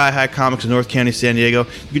out Sky High Comics in North County, San Diego.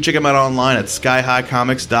 You can check them out online at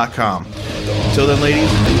skyhighcomics.com. Until then,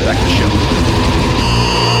 ladies, back to the show.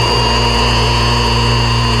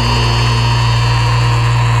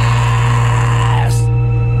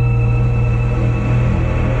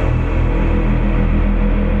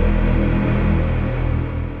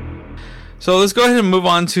 So let's go ahead and move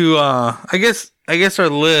on to I guess our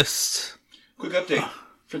list. Quick update.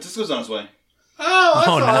 Francisco's on his way. Oh,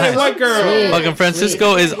 Oh, nice. White girl. Fucking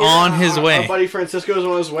Francisco is on his Our way. buddy Francisco is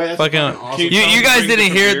on his way. That's Fucking, awesome. you guys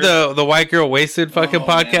didn't hear the white girl wasted fucking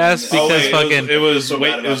podcast man. because fucking it was So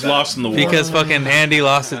bad it about was that. lost in the war. because fucking Andy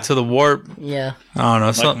lost it to the warp. Yeah. I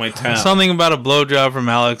don't know, my town. something about a blowjob from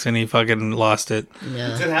Alex and he fucking lost it.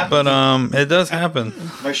 Yeah. It happens. But it does happen.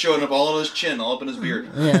 By showing up all on his chin, all up in his beard.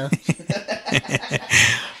 Yeah.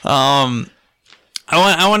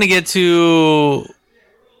 I want to get to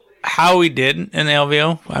how we did in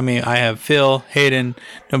LVO. I mean, I have Phil, Hayden.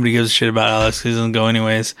 Nobody gives a shit about Alex. He doesn't go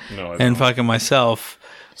anyways. No, I And don't. fucking myself.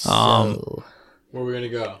 So, Where are we gonna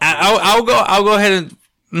go? I'll go ahead and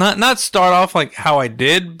not start off like how I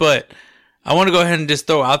did, but I want to go ahead and just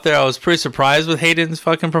throw out there. I was pretty surprised with Hayden's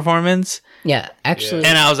fucking performance, yeah, actually,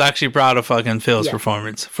 and I was actually proud of fucking Phil's Yeah.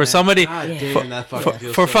 performance. For somebody, God damn, that fucking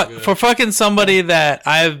feels for so good. for fucking somebody that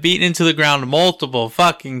I have beaten into the ground multiple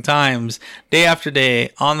fucking times, day after day,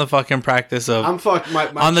 on the fucking practice of I'm fucked. My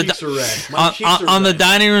on the cheeks are red. My on, cheeks are on the red.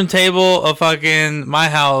 dining room table of fucking my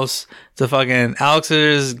house to fucking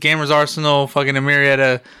Alex's Gamers Arsenal fucking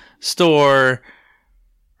Amirietta store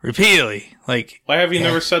repeatedly. Like, Why have you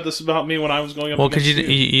never said this about me when I was going up? well, because against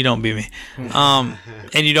you don't beat me, and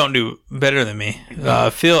you don't do better than me.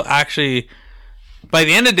 Phil actually, by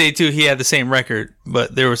the end of day 2, he had the same record,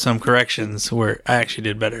 but there were some corrections where I actually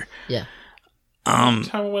did better. yeah. Time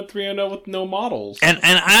I went 3-0 with no models. And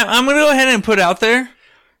I'm gonna go ahead and put out there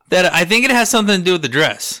that I think it has something to do with the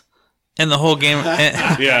dress and the whole game.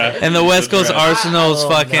 Yeah, And the West Coast Arsenal's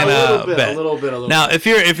fucking a bet. little bit. Now, if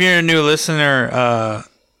you're a new listener,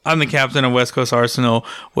 I'm the captain of West Coast Arsenal,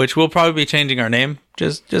 which we'll probably be changing our name.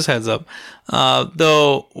 Just heads up.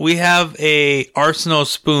 Though we have a Arsenal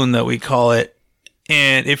spoon that we call it,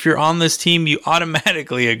 and if you're on this team, you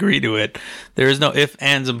automatically agree to it. There is no ifs,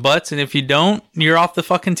 ands, and buts, and if you don't, you're off the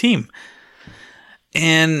fucking team.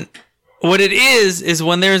 And what it is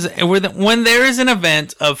when there is an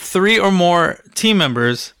event of 3 or more team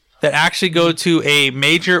members that actually go to a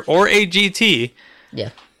major or a GT,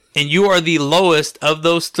 Yeah. and you are the lowest of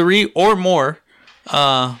those 3 or more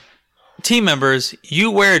team members, you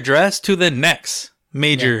wear a dress to the next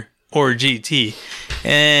major or GT.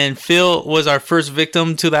 And Phil was our first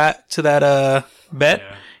victim to that bet.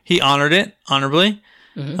 Yeah. He honored it honorably.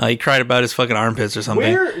 He cried about his fucking armpits or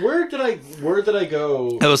something. Where did I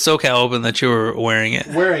go It was SoCal Open that you were wearing it.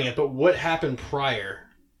 wearing it? But what happened prior?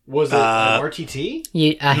 Was it an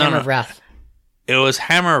RTT? Hammer no. of Wrath. It was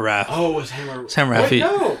Hammer Wrath. Oh, it was Hammer. Hammer Wrath. Wait,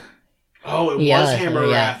 no. Oh, it Yeah, was Hammer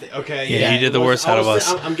yeah. Wrath. Okay, Yeah, he did it the was- worst out of I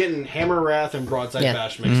was- us. I'm getting Hammer Wrath and Broadside Yeah.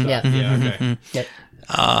 Bash mixed up. Yeah. Yeah, okay. Yep.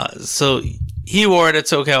 So he wore it at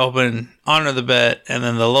SoCal Open, honored the bet, and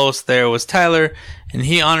then the lowest there was Tyler, and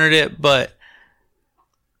he honored it. But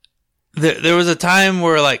there was a time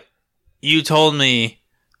where, like, you told me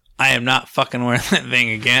I am not fucking wearing that thing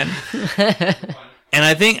again, and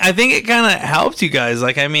I think it kind of helped you guys.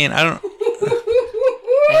 Like, I mean, I don't.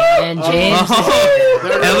 And James.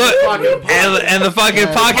 And look, and the fucking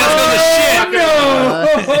podcast goes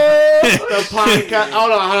to shit. The podcast.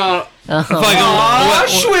 Hold on.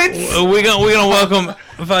 Fucking, we gonna welcome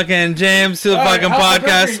fucking James to the fucking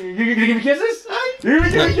podcast. You gonna give me kisses?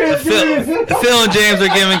 Phil and James are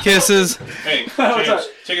giving kisses. Hey,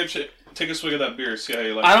 James, take a swig of that beer. See how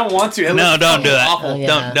you like I it. don't want to. It No, looks don't do that. awful.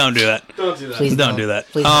 Yeah. Don't do that. Don't do that. Please Don't do that.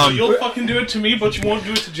 Please So you'll fucking do it to me, but you won't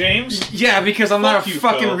do it to James? Yeah, because I'm not Fuck a you,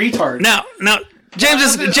 fucking Phil. retard. Now, James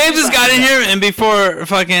has got in here, and before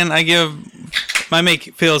fucking I give my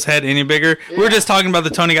make Phil's head any bigger, we're just talking about the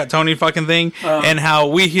Tony got Tony fucking thing, and how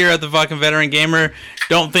we here at the fucking Veteran Gamer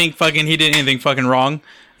don't think fucking he did anything fucking wrong,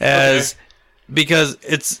 because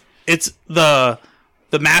it's the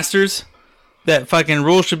Masters that fucking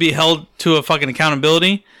rules should be held to a fucking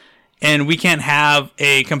accountability. And we can't have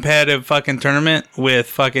a competitive fucking tournament with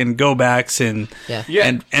fucking go backs and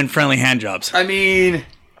Yeah. and friendly hand jobs. I mean,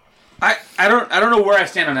 I don't know where I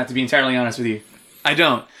stand on that, to be entirely honest with you. I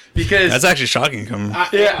don't, because That's actually shocking.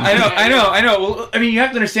 yeah, I know. Well, I mean, you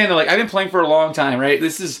have to understand that, like, I've been playing for a long time, right?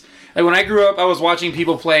 This is like when I grew up, I was watching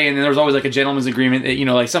people play, and then there was always like a gentleman's agreement that, you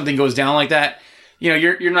know, like something goes down like that, you know,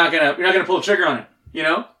 you're not gonna pull the trigger on it. You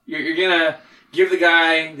know, you're gonna give the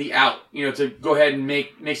guy the out, you know, to go ahead and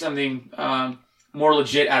make something more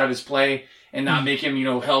legit out of his play, and not make him, you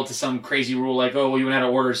know, held to some crazy rule like, oh, well, you went out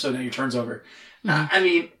of order, so now your turn's over. I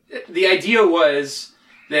mean, the idea was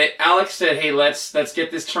that Alex said, hey, let's get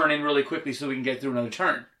this turn in really quickly so we can get through another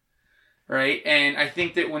turn, right? And I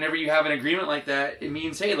think that whenever you have an agreement like that, it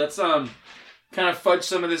means, hey, let's kind of fudge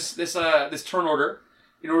some of this turn order,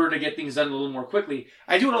 in order to get things done a little more quickly.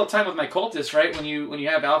 I do it all the time with my cultists, right? When you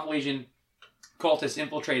have Alpha Legion cultists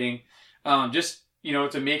infiltrating, just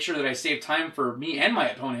to make sure that I save time for me and my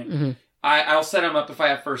opponent. I'll set them up if I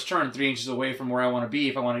have first turn 3 inches away from where I want to be,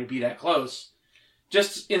 if I want to be that close,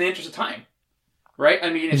 just in the interest of time, right?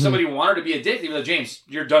 I mean, if somebody wanted to be a dick, they'd be like, James,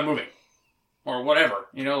 you're done moving, or whatever.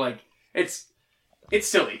 It's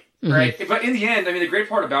silly, right? But in the end, I mean, the great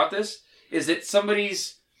part about this is that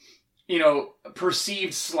somebody's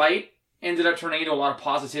perceived slight ended up turning into a lot of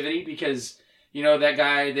positivity, because that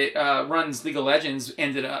guy that runs League of Legends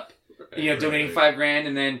ended up donating $5,000,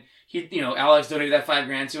 and then Alex donated that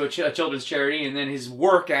 $5,000 to a children's charity, and then his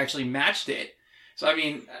work actually matched it. So I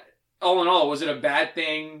mean, all in all, was it a bad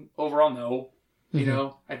thing overall? No.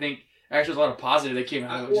 I think actually there's a lot of positive that came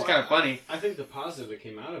out of it, which is kind of funny. I think the positive that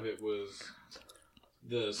came out of it was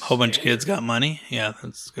the Whole bunch of kids got money. Yeah,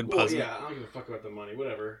 that's good positive. Yeah, I don't give a fuck about the money,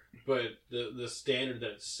 whatever. But the standard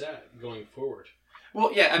that it's set going forward.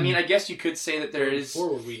 Well, yeah, I mean, I guess you could say that there is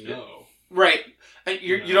forward. We know, right?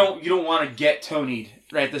 You don't want to get Tony'd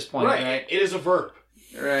right at this point, right? It is a verb,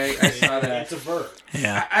 right? I saw that. It's a verb.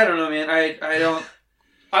 Yeah, I don't know, man. I don't.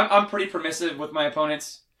 I'm pretty permissive with my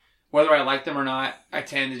opponents, whether I like them or not. I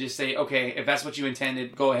tend to just say, okay, if that's what you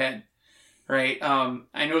intended, go ahead, right?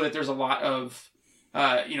 I know that there's a lot of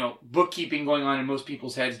bookkeeping going on in most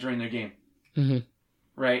people's heads during their game,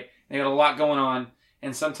 right? They got a lot going on,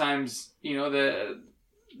 and sometimes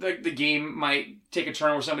the game might take a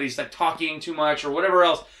turn where somebody's like talking too much or whatever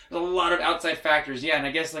else. There's a lot of outside factors. Yeah, and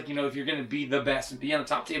I guess if you're going to be the best and be on the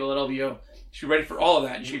top table at LVO, you should be ready for all of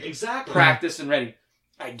that. You should practice and ready.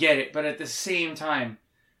 I get it, but at the same time,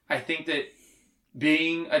 I think that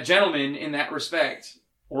being a gentleman in that respect,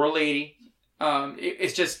 or a lady,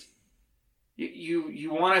 it's just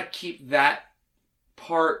you want to keep that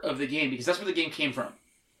part of the game, because that's where the game came from.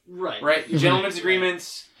 Right. Gentlemen's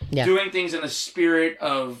agreements, doing things in the spirit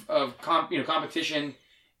of competition,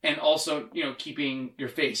 and also keeping your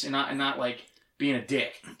face and not like being a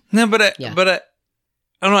dick. No, but I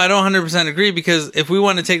don't know. I don't 100% agree, because if we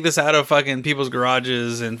want to take this out of fucking people's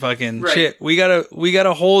garages and fucking shit, we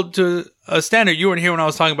gotta hold to a standard. You weren't here when I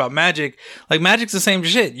was talking about Magic. Like, Magic's the same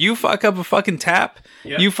shit. You fuck up a fucking tap,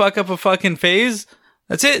 you fuck up a fucking phase.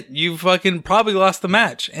 That's it. You fucking probably lost the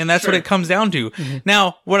match, and that's what it comes down to.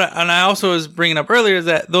 Now, I also was bringing up earlier is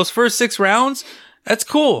that those first 6 rounds, that's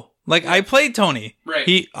cool. Like, I played Tony.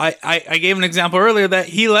 Right. I gave an example earlier that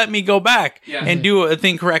he let me go back and do a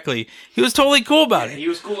thing correctly. He was totally cool about it. He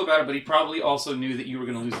was cool about it, but he probably also knew that you were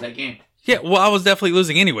going to lose that game. Yeah, well, I was definitely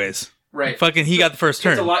losing anyways. Right. Fucking, he got the first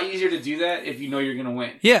turn. It's a lot easier to do that if you know you're going to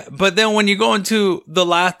win. Yeah, but then when you go into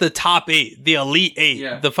the top 8, the elite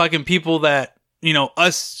 8, the fucking people that,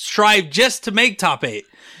 us strive just to make top 8.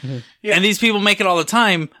 And these people make it all the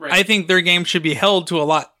time. Right. I think their game should be held to a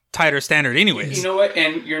lot tighter standard anyways. You know what?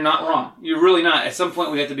 And you're not wrong. You're really not. At some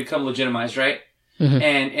point, we have to become legitimized, right?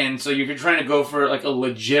 And so if you're trying to go for like a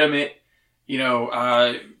legitimate,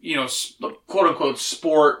 quote unquote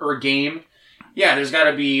sport or game, there's got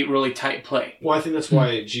to be really tight play. Well, I think that's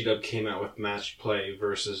why G-Dub came out with match play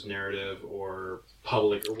versus narrative or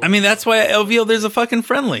public. Or I mean, that's why at LVO there's a fucking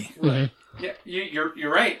friendly. Right. Yeah,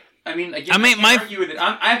 you're right. I mean, again, I can't argue with it.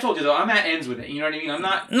 I've told you though, I'm at ends with it. You know what I mean? I'm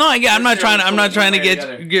not. No, I'm not trying to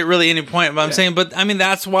get really any point. But I'm saying, but I mean,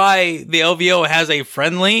 that's why the LVO has a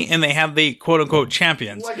friendly, and they have the quote unquote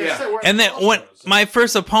champions. Like I said, and then when my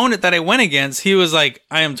first opponent that I went against, he was like,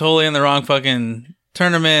 "I am totally in the wrong fucking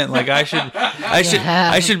tournament. Like, I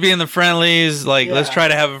should be in the friendlies. Like, let's try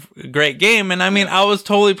to have a great game." And I mean, I was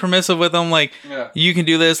totally permissive with him. Like, you can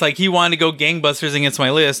do this. Like, he wanted to go gangbusters against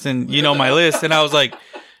my list, and my list, and I was like,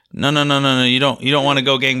 no. You don't want to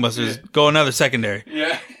go gangbusters. Yeah. Go another secondary.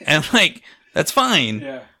 Yeah. And like, that's fine.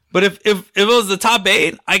 Yeah. But if it was the top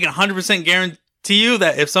 8, I can 100% guarantee you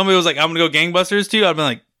that if somebody was like, I'm gonna go gangbusters to you, I'd be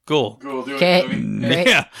like, cool. Cool. Do Okay. it.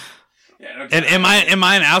 Yeah. Yeah, and am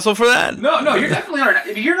I an asshole for that? No, you're definitely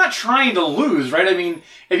not. You're not trying to lose, right? I mean,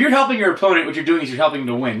 if you're helping your opponent, what you're doing is you're helping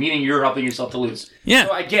to win, meaning you're helping yourself to lose. Yeah.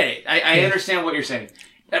 So I get it. I understand what you're saying.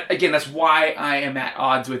 Again, that's why I am at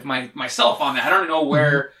odds with myself on that. I don't know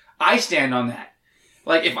where I stand on that.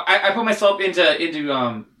 Like, if I put myself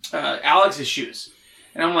into Alex's shoes,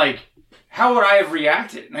 and I'm like, how would I have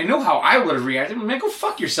reacted? And I know how I would have reacted. I'm like, go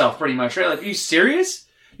fuck yourself, pretty much, right? Like, are you serious?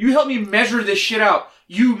 You helped me measure this shit out.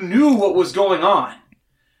 You knew what was going on,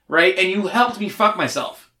 right? And you helped me fuck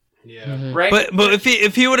myself. Yeah. Right. But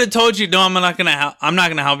if he would have told you, no, I'm not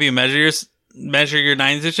gonna help you measure your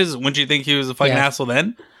 9 stitches, wouldn't you think he was a fucking asshole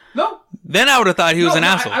then? No. Then I would have thought he was an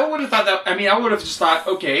asshole. I would have thought that. I mean, I would have just thought,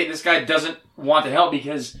 okay, this guy doesn't want to help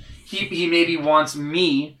because he maybe wants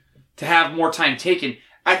me to have more time taken.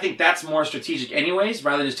 I think that's more strategic anyways,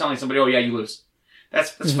 rather than just telling somebody, oh yeah, you lose.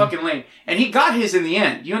 That's fucking lame. And he got his in the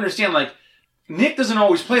end. You understand, like, Nick doesn't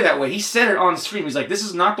always play that way. He said it on stream. He's like, this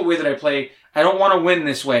is not the way that I play. I don't want to win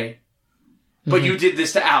this way. But you did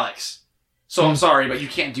this to Alex. So I'm sorry, but you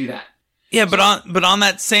can't do that. Yeah, but on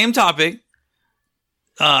that same topic,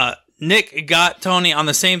 Nick got Tony on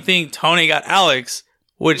the same thing Tony got Alex,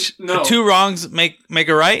 which No. 2 wrongs make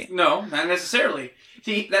a right? No, not necessarily.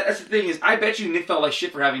 See, that's the thing is, I bet you Nick felt like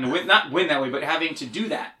shit for having to win, not win that way, but having to do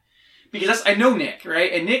that. Because I know Nick,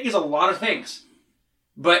 right? And Nick is a lot of things.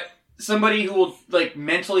 But somebody who will, like,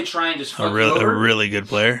 mentally try and just fuck you over. A really good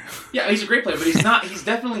player. Yeah, he's a great player, but he's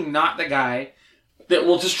definitely not the guy that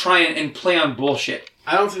will just try and play on bullshit.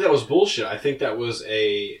 I don't think that was bullshit. I think that was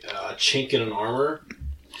a chink in an armor,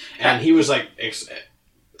 and he was like,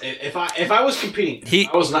 if I was competing,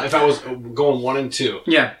 if I was going 1 and 2,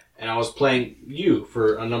 Yeah. and I was playing you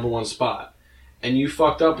for a number 1 spot, and you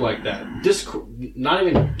fucked up like that. Not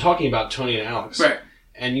even talking about Tony and Alex, Right.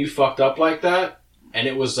 And you fucked up like that, and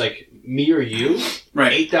it was like me or you,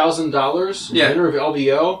 Right. $8,000, Yeah. winner of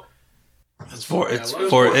LBO. It's it's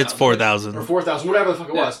 4,000. Or 4,000, whatever the fuck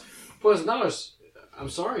it was. $4,000. I'm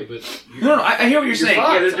sorry, but No, I hear what you're saying.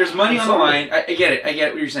 fucked. Yeah, there's money I'm on the sorry. line. I get it. I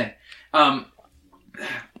get what you're saying.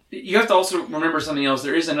 You have to also remember something else.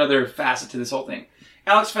 There is another facet to this whole thing.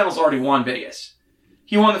 Alex Fennell's already won Vegas.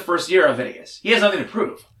 He won the first year of Vegas. He has nothing to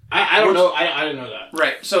prove. I don't know. I didn't know that.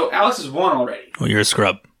 Right. So Alex has won already. Well, you're a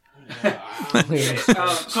scrub. So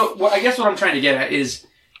I guess what I'm trying to get at is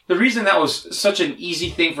the reason that was such an easy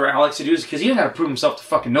thing for Alex to do is because he didn't have to prove himself to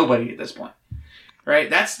fucking nobody at this point. Right?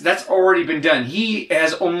 That's already been done. He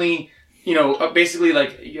has only, basically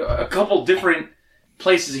like a couple different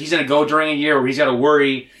places he's going to go during a year where he's got to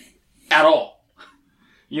worry at all.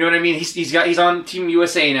 You know what I mean? He's on Team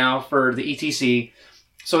USA now for the ETC.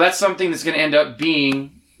 So that's something that's going to end up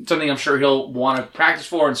being something I'm sure he'll want to practice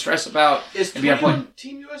for and stress about. Is and be on Tony point. on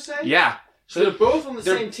Team USA? Yeah. So they're both on the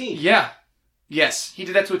They're- same team. Yeah. Yes. He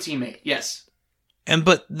did that to a teammate. Yes.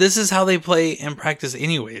 But this is how they play and practice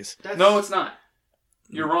anyways. No, it's not.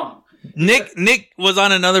 You're wrong. Nick was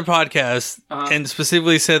on another podcast Uh-huh. and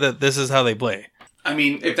specifically said that this is how they play. I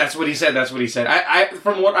mean, if that's what he said, that's what he said. I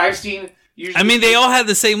from what I've seen, usually I mean, they all had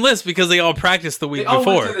the same list because they all practiced the they week all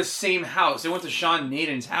before. went to the same house. They went to Sean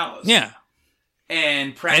Naden's house. Yeah.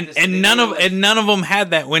 And practiced. And none of them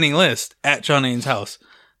had that winning list at Sean Nane's house.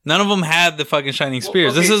 None of them had the fucking Shining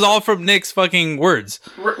Spears. okay. This is all from Nick's fucking words.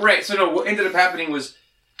 Right. So no, what ended up happening was,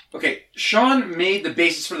 okay, Sean made the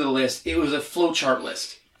basis for the list. It was a flowchart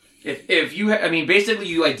list. If you, basically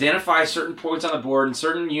you identify certain points on the board and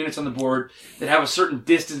certain units on the board that have a certain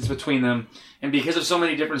distance between them, and because of so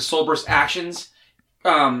many different soul burst actions,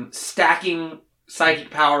 stacking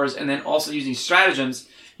psychic powers, and then also using stratagems,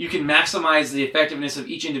 you can maximize the effectiveness of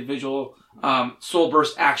each individual soul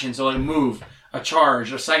burst action. So a move, a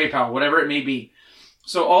charge, a psychic power, whatever it may be.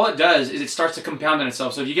 So all it does is it starts to compound on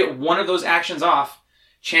itself. So if you get one of those actions off,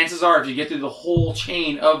 chances are if you get through the whole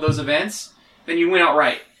chain of those events, then you win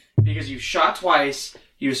outright. Because you've shot twice,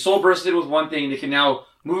 you've soul bursted with one thing that can now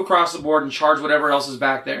move across the board and charge whatever else is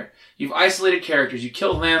back there. You've isolated characters, you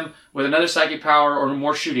kill them with another psychic power or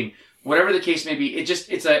more shooting. Whatever the case may be,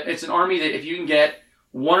 it's an army that if you can get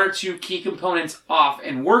 1 or 2 key components off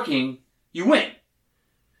and working, you win.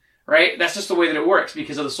 Right? That's just the way that it works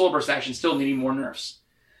because of the soul burst action still needing more nerfs.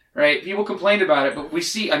 Right? People complained about it, but we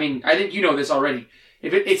see, I think you know this already.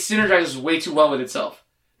 If it synergizes way too well with itself.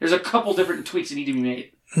 There's a couple different tweaks that need to be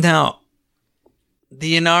made. Now,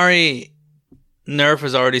 the Inari nerf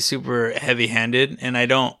is already super heavy-handed, and I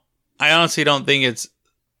honestly don't think it's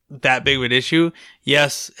that big of an issue.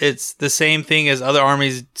 Yes, it's the same thing as other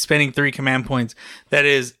armies spending 3 command points that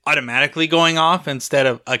is automatically going off instead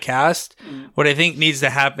of a cast. What I think needs to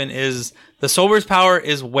happen is the Soul Burst power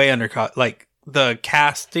is way undercut. Like, the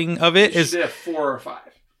casting of it is... Should have 4 or 5.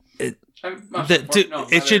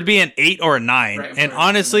 It should be an 8 or a 9. Right, and right.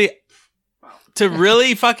 honestly, to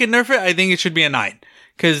really fucking nerf it, I think it should be a 9.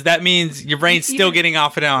 Because that means your brain's still getting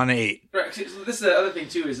off it on an 8. Right. So this is the other thing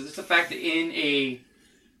too. Is it's the fact that in a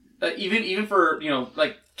even for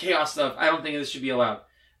like chaos stuff, I don't think this should be allowed.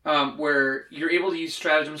 Where you're able to use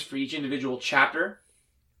stratagems for each individual chapter,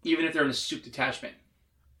 even if they're in a soup detachment.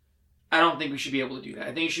 I don't think we should be able to do that.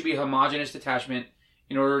 I think it should be a homogenous detachment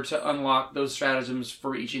in order to unlock those stratagems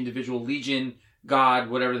for each individual legion, god,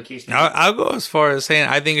 whatever the case may be. I'll go as far as saying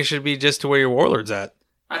I think it should be just to where your warlord's at.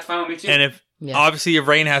 That's fine with me too. And if Yeah. obviously your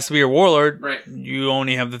brain has to be your warlord, Right. you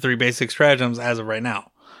only have the 3 basic stratagems as of right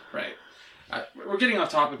now. Right. We're getting off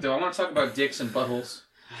topic though. I want to talk about dicks and buttholes.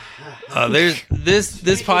 There's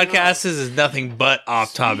this podcast is nothing but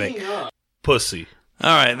off topic. Speaking of, Pussy.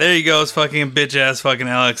 All right, there you go. It's fucking bitch ass fucking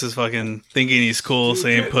Alex is fucking thinking he's cool,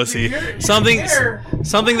 saying pussy. Something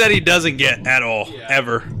that he doesn't get at all,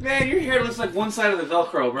 ever. Man, your hair looks like one side of the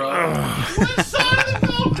Velcro, bro. What side of the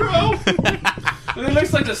Velcro? It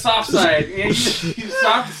looks like the soft side. Yeah, you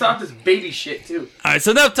soft as baby shit too. All right, so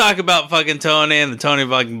enough talk about fucking Tony and the Tony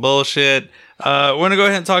fucking bullshit. We're gonna go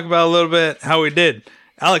ahead and talk about a little bit how we did.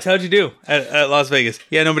 Alex, how'd you do at Las Vegas?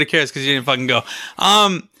 Yeah, nobody cares because you didn't fucking go.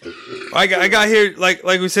 I got here like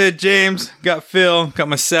we said. James, got Phil, got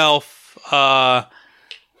myself.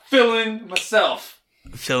 Filling myself.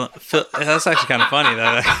 Phil. That's actually kind of funny.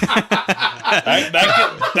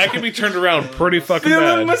 That can be turned around pretty fucking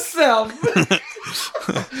Filling bad. myself.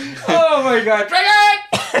 Oh my god,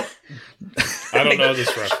 Dragon! I don't know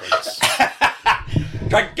this reference.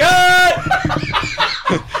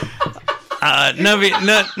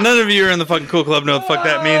 None of you are in the fucking cool club know what the fuck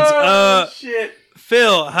that means. Shit.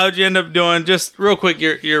 Phil, how'd you end up doing? Just real quick,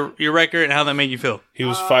 your record and how that made you feel. He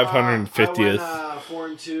was 550th. I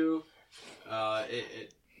went 4-2.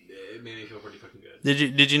 It made me feel pretty fucking good.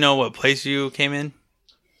 Did you know what place you came in?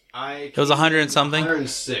 It was 100 and something?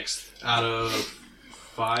 106th out of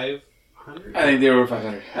 500. I think they were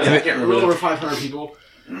 500. I can't A remember. little over 500 people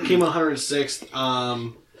came on 106th.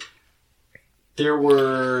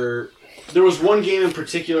 There was one game in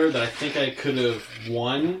particular that I think I could have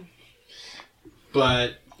won,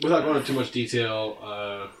 but without going into too much detail,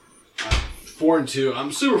 4-2.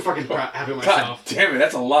 I'm super fucking happy with God myself. damn it,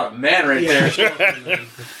 that's a lot of man right there.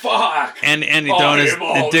 Fuck. And Andy throwing his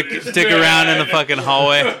dick around in the fucking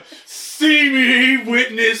hallway. See me,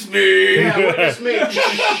 witness me. Yeah, witness me.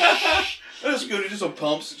 That's good. Just some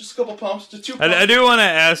pumps. Just a couple pumps. Just 2 pumps. I do want to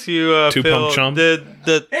ask you, Two Phil, pump chump.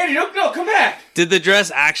 Andy, no, come back. did the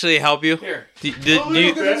dress actually help you? Here. Did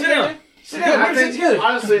you? Sit down. Sit down. I We're think, together.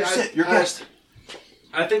 honestly, You're a guest.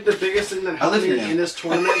 I think the biggest thing that helped live me here now. in this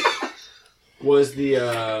tournament was the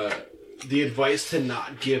advice to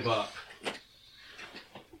not give up.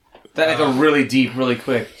 That go really deep, really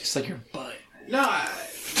quick. Just like your butt. No,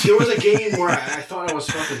 there was a game where I thought I was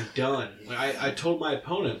fucking done. Like, I told my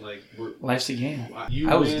opponent, like, Life's a game. you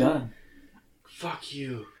I was win. done. Fuck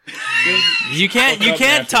you. You can't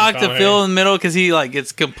Matthew talk to McConaughey. Phil in the middle because he like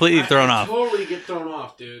gets completely thrown I off. totally get thrown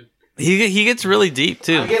off, dude. He gets really deep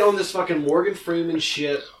too. I get on this fucking Morgan Freeman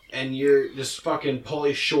shit, and you're just fucking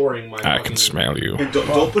Pauly Shoring my I fucking... can smell you. And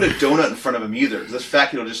don't put a donut in front of him either, because this fat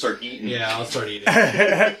kid will just start eating. Yeah, I'll start eating.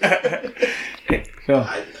 Go.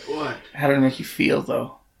 What? How did it make you feel,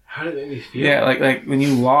 though? How did it make me feel? Yeah, like when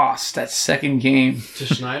you lost that second game. To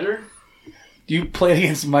Schneider? You played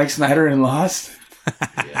against Mike Snyder and lost?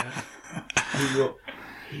 Yeah.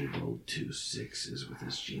 He rolled 2 6s with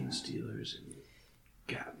his Gene Steelers and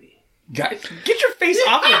got me. Guys, get your face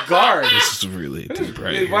off the guard. This is really deep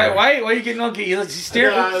right here. Why are you getting all gay? You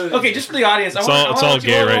stare. Okay, just for the audience. It's all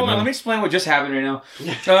gay right now. Let me explain what just happened right now.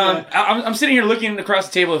 I'm sitting here looking across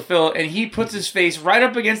the table at Phil, and he puts his face right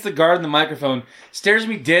up against the guard in the microphone, stares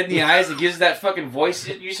me dead in the eyes, and gives that fucking voice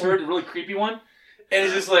you just heard, the really creepy one, and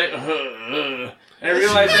it's just like. And I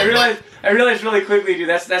realized really quickly, dude.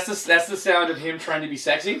 That's the sound of him trying to be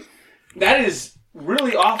sexy. That is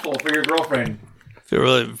really awful for your girlfriend. Feel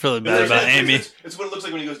really bad about Amy. It's what it looks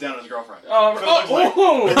like when he goes down on his girlfriend.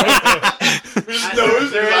 Oh. His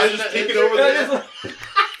nose, his eyes just taking over there.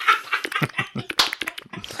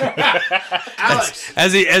 Alex!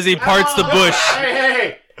 As he parts the bush.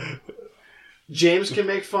 Hey! James can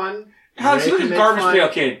make fun. Alex, Ray you can look make garbage fun, pail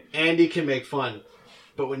kid. Andy can make fun.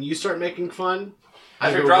 But when you start making fun...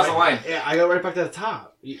 That's I where go draws right- the line. Yeah, I go right back to the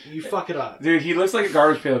top. You fuck it up. Dude, he looks like a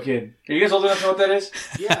garbage pail kid. Are you guys old enough to know what that is?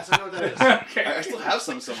 Yes, I know what that is. Okay. I still have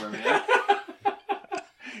some somewhere, man.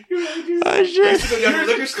 Oh shit! Go down to the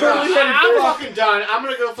liquor store. I'm fucking done. I'm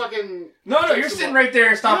gonna go fucking... No, you're sitting right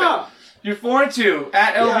there. Stop it. You're 4-2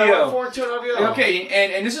 at LVO. Yeah, 4-2 at LVO. Okay,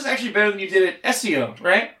 and this is actually better than you did at SEO,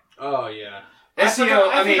 right? Oh, yeah. SEO,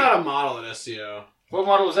 I forgot a model at SEO. What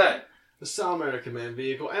model was that? The Salamander Command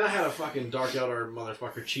vehicle. And I had a fucking Dark Eldar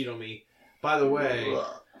motherfucker cheat on me. By the way...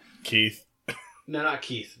 Keith. No, not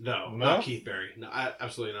Keith. No, not Keith Berry. No,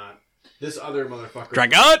 absolutely not. This other motherfucker.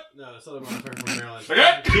 Dragot! No, this other motherfucker from Maryland.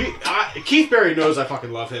 Keith Berry knows I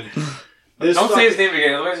fucking love him. Don't say his name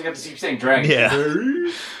again, otherwise you have to keep saying Dragon.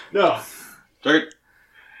 Yeah. No. Dirt.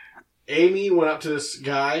 Amy went up to this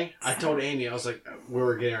guy. I told Amy, I was like, we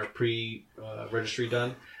were getting our pre-registry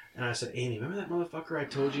done. And I said, Amy, remember that motherfucker I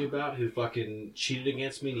told you about who fucking cheated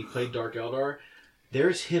against me and he played Dark Eldar?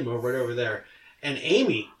 There's him right over there. And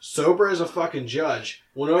Amy, sober as a fucking judge,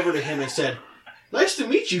 went over to him and said, nice to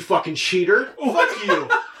meet you, fucking cheater. Fuck you.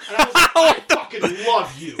 And I was like, I fucking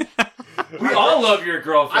love you. We all love your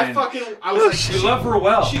girlfriend. I was like, We love her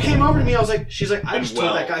well. she came over to me. She's like, I just Well.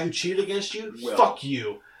 told that guy who cheated against you, Well. fuck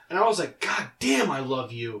you. And I was like, God damn, I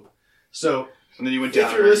love you. So And then you went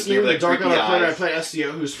down. if you're listening to the Dark creepy Elder player I eyes. play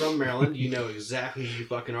SEO who's from Maryland, you know exactly who you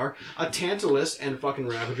fucking are. A Tantalus and fucking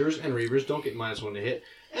Ravagers and Reavers don't get -1 to hit.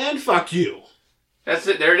 And fuck you. That's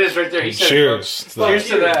it. There it is, right there. He said, Cheers. it, Cheers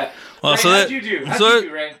to that. Well, Ray, so how'd that- you do? so How'd you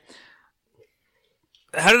do, Ray?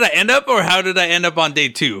 How did I end up, or how did I end up on day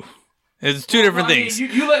 2? It's two different Well, I mean, things.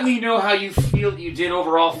 you let me know how you feel you did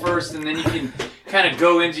overall first, and then you can kind of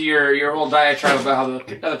go into your whole diatribe about how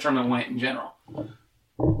the other tournament went in general.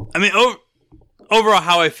 I mean, overall,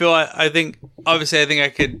 how I feel, I think, obviously, I think I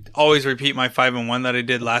could always repeat my 5-1 that I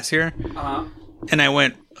did last year. Uh-huh. And I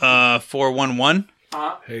went 4-1-1.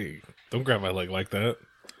 Uh-huh. Hey, don't grab my leg like that.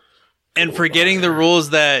 And forgetting the rules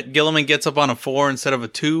that Gilliman gets up on a 4 instead of a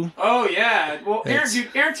 2. Oh, yeah. Well, It's-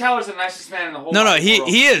 Aaron Taylor's the nicest man in the whole No, wide world.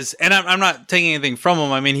 he is. And I'm not taking anything from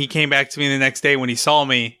him. I mean, he came back to me the next day when he saw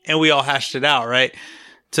me, and we all hashed it out, right?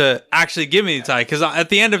 To actually give me the tie. Because at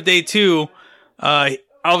the end of day 2, I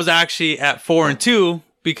was actually at 4-2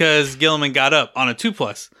 because Gilliman got up on a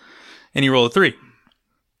 2+, and he rolled a 3.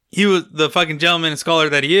 He was the fucking gentleman and scholar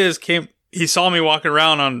that he is. He saw me walking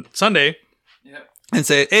around on Sunday Yep. and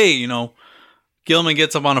said, hey, Gilliman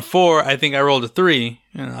gets up on a 4. I think I rolled a 3.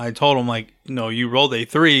 And I told him, like, no, you rolled a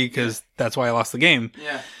 3 because that's why I lost the game.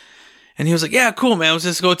 Yeah. And he was like, yeah, cool, man. Let's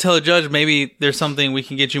just go tell the judge maybe there's something we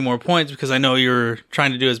can get you more points because I know you're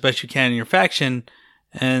trying to do as best you can in your faction.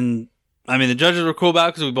 And, I mean, the judges were cool about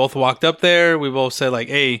it because we both walked up there. We both said, like,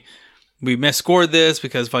 hey, we misscored this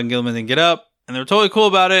because fucking Gilliman didn't get up. And they were totally cool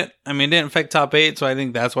about it. I mean, it didn't affect top 8, so I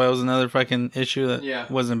think that's why it was another fucking issue that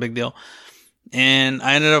wasn't a big deal. And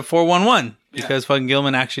I ended up 4-1-1 because fucking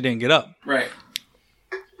Gilliman actually didn't get up. Right.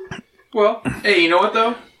 Well, hey, you know what,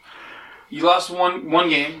 though? You lost one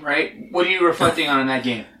game, right? What are you reflecting on in that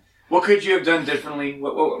game? What could you have done differently?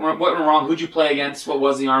 What went wrong? Who'd you play against? What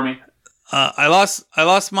was the army? I lost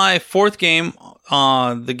my 4th game,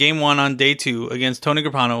 the game 1 on day 2 against Tony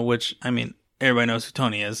Grappano, which, I mean, everybody knows who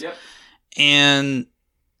Tony is. Yep. And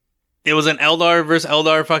it was an Eldar versus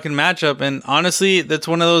Eldar fucking matchup. And honestly, that's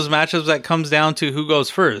one of those matchups that comes down to who goes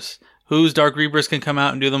first. Whose Dark Reapers can come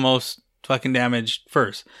out and do the most fucking damage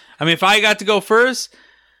first. I mean, if I got to go first,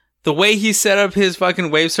 the way he set up his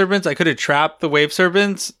fucking Wave Serpents, I could have trapped the Wave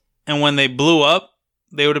Serpents. And when they blew up,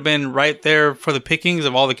 they would have been right there for the pickings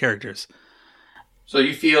of all the characters. So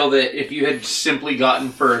you feel that if you had simply gotten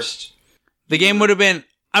first, the game would have been...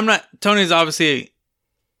 Tony's obviously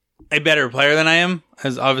a better player than I am,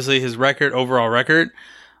 as obviously his overall record.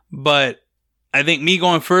 But I think me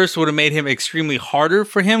going first would have made him extremely harder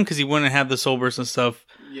for him because he wouldn't have the Soul Burst and stuff.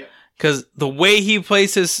 Yeah. Because the way he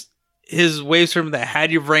plays his Wave Serpent that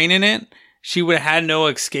had Yvraine in it, she would have had no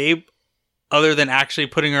escape other than actually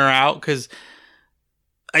putting her out. Because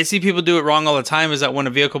I see people do it wrong all the time, is that when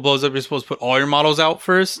a vehicle blows up, you're supposed to put all your models out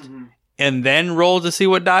first and then roll to see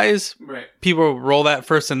what dies. Right. People roll that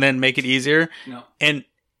first and then make it easier. No. And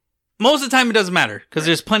most of the time it doesn't matter because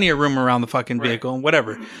there's plenty of room around the fucking vehicle and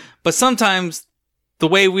whatever. But sometimes the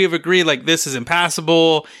way we've agreed, like, this is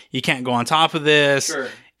impassable, you can't go on top of this,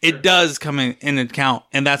 it does come in account.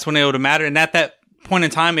 And that's when it would have mattered. And at that point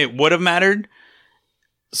in time, it would have mattered.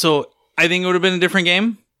 So I think it would have been a different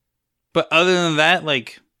game. But other than that,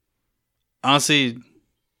 like, honestly,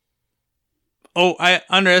 I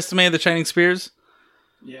underestimated the Shining Spears.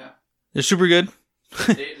 Yeah. They're super good.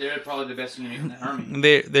 They're probably the best unit in the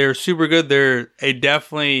army. They're super good. They're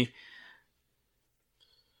definitely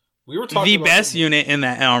We were talking the about best unit in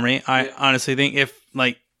that army. I honestly think if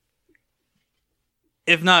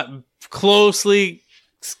not closely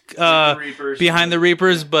behind the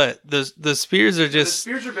Reapers, but the Spears are The just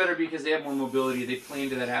spears are better because they have more mobility. They play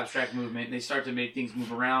into that abstract movement. And they start to make things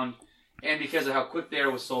move around. And because of how quick they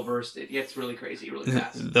are with Soul Burst, it gets really crazy, really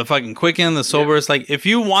fast. the fucking Quicken, the Soul Burst. Like, if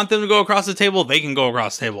you want them to go across the table, they can go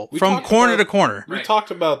across the table from talked corner about- to corner. We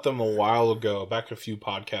talked about them a while ago, back a few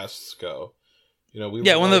podcasts ago. When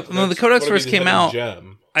the Codex first came out,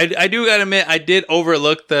 I do gotta admit, I did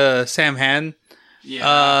overlook the Sam Han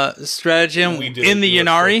stratagem in the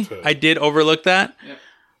Ynnari. I did overlook that. Yeah.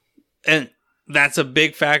 And that's a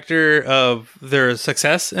big factor of their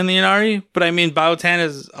success in the Ynnari. But I mean, Biotan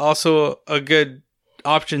is also a good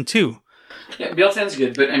option too. Yeah, Biel-Tan's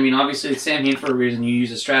good, but I mean, obviously it's Sam Hain for a reason. You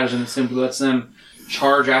use a stratagem that simply lets them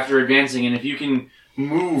charge after advancing, and if you can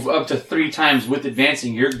move up to 3 times with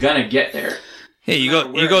advancing, you're gonna get there. Hey, you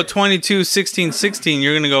go 22, 16, 16,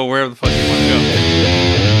 you're gonna go wherever the fuck you want to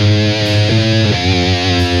go.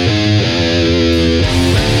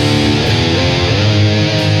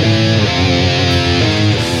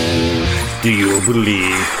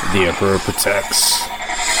 believe the Emperor protects?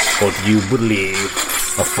 Or do you believe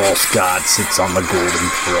a false god sits on the golden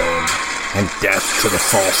throne and death to the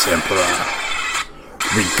false Emperor?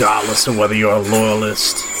 Regardless of whether you're a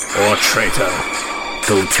loyalist or a traitor,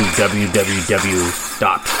 go to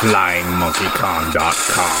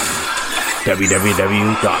www.flyingmonkeycon.com.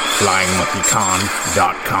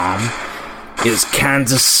 www.flyingmonkeycon.com is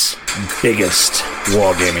Kansas' biggest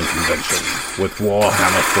wargaming convention with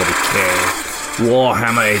Warhammer 40k,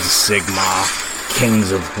 Warhammer Age of Sigmar,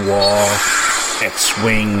 Kings of War,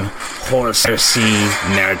 X-Wing, Horus Heresy,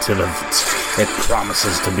 narrative event. It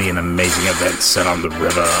promises to be an amazing event set on the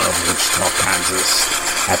river of Wichita, Kansas,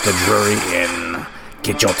 at the Drury Inn.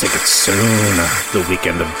 Get your tickets soon, the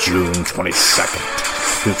weekend of June 22nd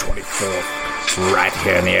through 24th, right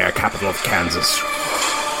here in the air capital of Kansas.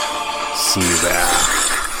 See you there.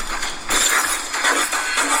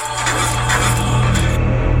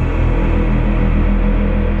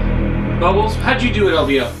 Bubbles, how'd you do at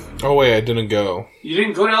LVO? Oh wait, I didn't go. You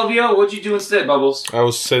didn't go to LVO? What'd you do instead, Bubbles? I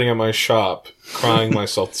was sitting at my shop, crying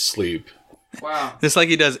myself to sleep. Wow. Just like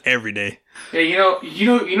he does every day. Yeah,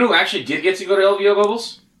 you know who actually did get to go to LVO,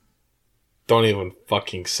 Bubbles? Don't even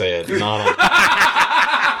fucking say it. Not on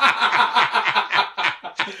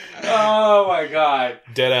Oh my god.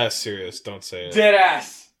 dead ass serious. Don't say it. Dead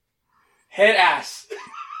ass. Head ass.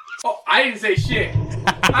 Oh, I didn't say shit.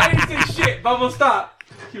 I didn't say shit. Bubbles, stop.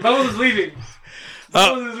 Bubbles is leaving.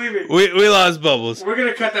 Bubbles is leaving. We lost Bubbles. We're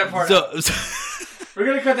gonna cut that part out. We're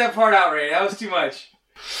gonna cut that part out, Ray. That was too much.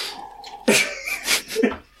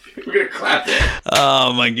 We're gonna clap it.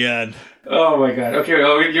 Oh my god. Oh my god. Okay,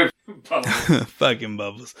 well, we're gonna give Bubbles. Fucking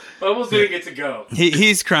Bubbles. Bubbles didn't get to go.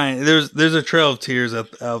 He's crying. There's a trail of tears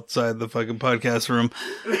outside the fucking podcast room.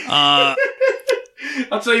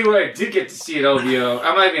 I'll tell you what I did get to see at LVO.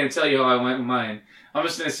 I'm not even gonna tell you how I went with mine. I'm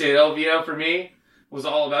just gonna say that LVO for me was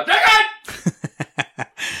all about Dragon!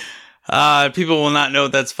 People will not know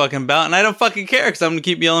what that's fucking about, and I don't fucking care because I'm gonna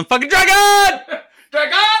keep yelling "fucking Dragon!"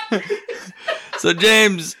 Dragon! So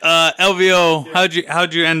James, LVO,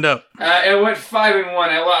 how'd you end up? I went 5-1.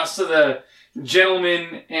 I lost to the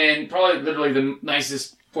gentleman and probably literally the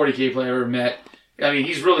nicest 40k player I ever met. I mean,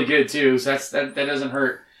 he's really good too, so that doesn't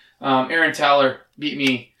hurt. Aaron Towler beat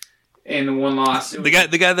me in the one loss. The guy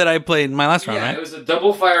that I played in my last round, right? It was a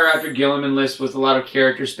double Fire Raptor Gilliman list with a lot of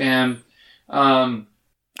character spam. I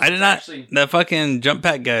did not. That fucking jump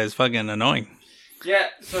pack guy is fucking annoying. Yeah,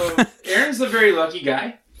 so Aaron's a very lucky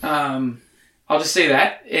guy. I'll just say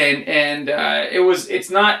that, and it's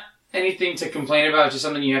not anything to complain about. It's just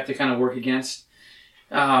something you have to kind of work against.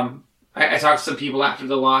 I talked to some people after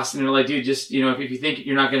the loss, and they're like, "Dude, just if you think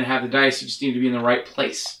you're not going to have the dice, you just need to be in the right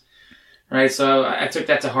place." Right, so I took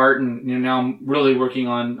that to heart, and now I'm really working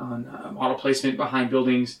on model placement behind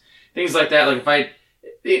buildings, things like that. Like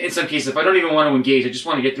in some cases, if I don't even want to engage, I just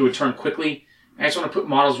want to get through a turn quickly. I just want to put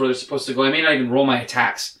models where they're supposed to go. I may not even roll my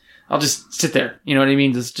attacks. I'll just sit there. You know what I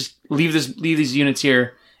mean? Just leave these units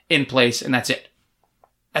here in place, and that's it.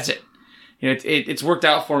 That's it. It's worked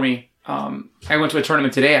out for me. I went to a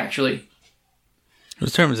tournament today, actually.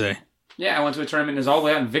 What's tournament today? Yeah, I went to a tournament. It was all the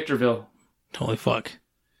way out in Victorville. Holy fuck.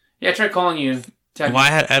 Yeah, I tried calling you. Well, I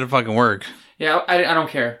had to fucking work. Yeah, I don't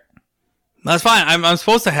care. That's fine. I'm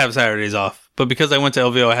supposed to have Saturdays off, but because I went to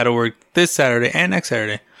LVO, I had to work this Saturday and next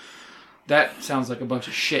Saturday. That sounds like a bunch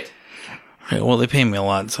of shit. Yeah, well, they pay me a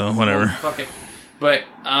lot, so whatever. Fuck it. But,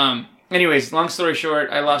 anyways, long story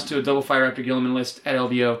short, I lost to a double Fire Raptor Gilliman list at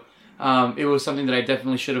LVO. It was something that I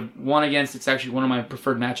definitely should have won against. It's actually one of my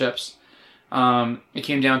preferred matchups. It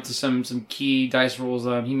came down to some key dice rolls.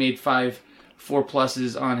 He made 5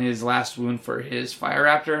 4+ on his last wound for his Fire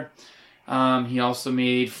Raptor. He also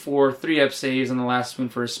made 4 3-up saves on the last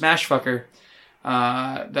wound for his Smash Fucker.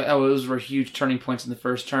 Those were huge turning points in the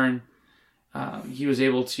first turn. He was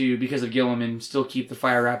able to, because of Gilliman, still keep the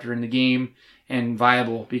Fire Raptor in the game and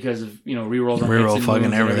viable because of rerolls on Reroll hits and fucking wounds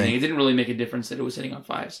and everything. It didn't really make a difference that it was hitting on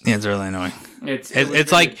 5s. Yeah, it's really annoying.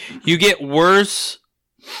 It's like you get worse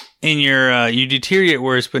in your you deteriorate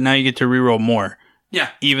worse, but now you get to reroll more. Yeah.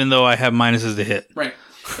 Even though I have minuses to hit. Right.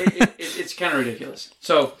 It's kind of ridiculous.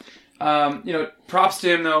 So, props to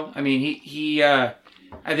him though. I mean, he I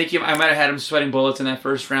think I might have had him sweating bullets in that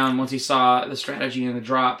first round once he saw the strategy and the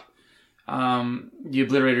drop. The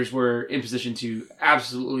Obliterators were in position to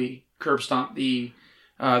absolutely curb stomp the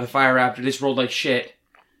Fire Raptor. They just rolled like shit.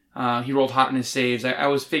 He rolled hot in his saves. I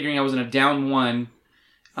was figuring I was in a down 1,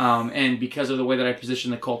 and because of the way that I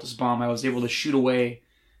positioned the Cultist Bomb, I was able to shoot away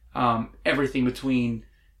everything between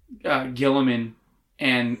Gilliman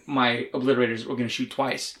and my Obliterators were going to shoot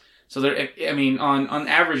twice. So on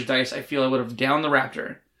average dice, I feel I would have downed the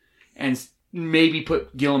Raptor and maybe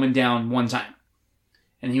put Gilliman down one time,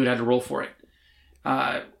 and he would have to roll for it.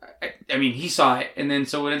 I mean, he saw it, and then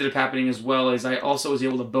so what ended up happening as well is I also was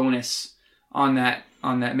able to bonus on that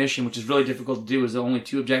mission, which is really difficult to do. Is only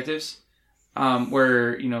 2 objectives,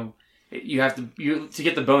 where you have to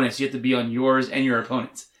get the bonus, you have to be on yours and your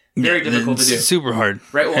opponent's. Very difficult to do. It's super hard.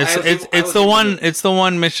 Right. Well, it's the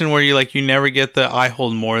one mission where you never get the I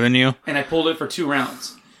hold more than you. And I pulled it for 2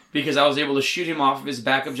 rounds because I was able to shoot him off of his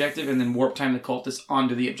back objective and then warp time the cultist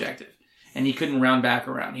onto the objective, and he couldn't round back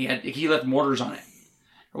around. He left mortars on it,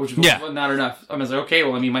 which was not enough. I was like, okay,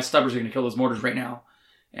 well, I mean, my stubbers are going to kill those mortars right now,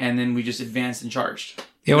 and then we just advanced and charged.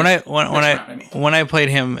 Yeah, when I played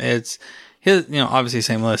him, it's his obviously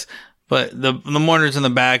same list. But the mortars in the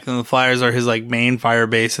back and the flyers are his main fire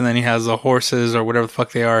base, and then he has the horses or whatever the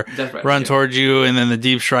fuck they are run towards you, and then the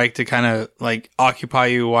deep strike to kind of occupy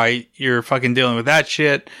you while you're fucking dealing with that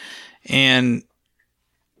shit. And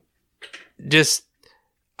just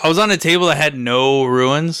I was on a table that had no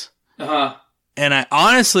ruins, and I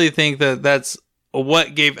honestly think that that's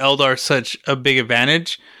what gave Eldar such a big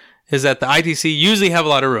advantage. Is that the ITC usually have a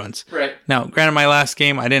lot of ruins. Right. Now, granted, my last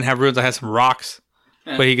game I didn't have ruins; I had some rocks.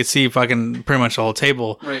 But he could see fucking pretty much the whole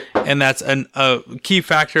table. Right. And that's a key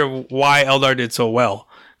factor of why Eldar did so well.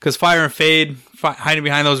 Because Fire and Fade, hiding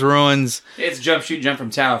behind those ruins. It's jump, shoot, jump from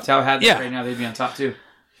Tau. If Tau had that right now, they'd be on top too.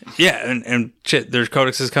 Yeah, and shit, there's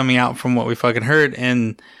codexes coming out from what we fucking heard.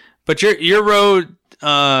 But your road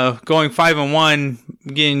going 5-1,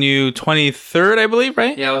 getting you 23rd, I believe,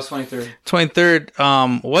 right? Yeah, I was 23rd.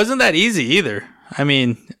 23rd. Wasn't that easy either. I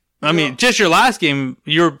mean, just your last game,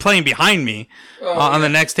 you were playing behind me on the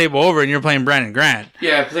next table over, and you're playing Brandon Grant.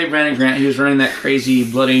 Yeah, I played Brandon Grant. He was running that crazy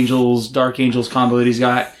Blood Angels, Dark Angels combo that he's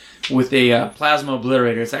got with a Plasma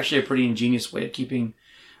Obliterator. It's actually a pretty ingenious way of keeping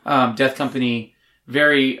Death Company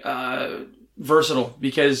very versatile,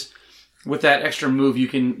 because with that extra move, you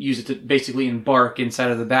can use it to basically embark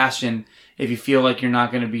inside of the Bastion if you feel like you're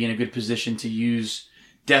not going to be in a good position to use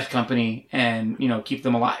Death Company and keep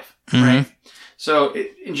them alive, right? So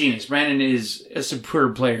ingenious. Brandon is a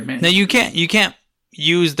superb player, man. Now you can't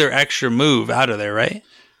use their extra move out of there, right?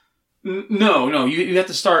 No. You have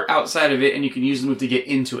to start outside of it, and you can use the move to get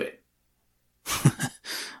into it.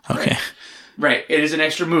 Okay. Right. It is an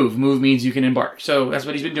extra move. Move means you can embark. So that's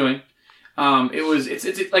what he's been doing.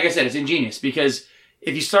 It's like I said, it's ingenious, because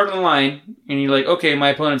if you start on the line and you're like, okay, my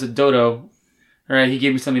opponent's a dodo, all right, he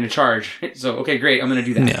gave me something to charge. So okay, great, I'm gonna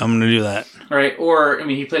do that. Yeah, I'm gonna do that. All right. Or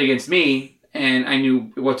he played against me, and I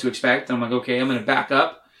knew what to expect. I'm like, okay, I'm going to back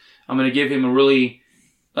up. I'm going to give him a really,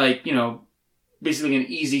 basically an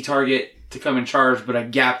easy target to come and charge, but I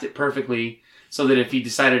gapped it perfectly so that if he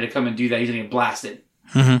decided to come and do that, he's going to get blasted.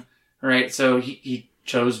 Mm-hmm. All right, so he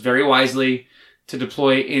chose very wisely to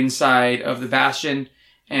deploy inside of the Bastion.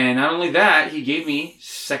 And not only that, he gave me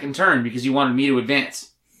second turn because he wanted me to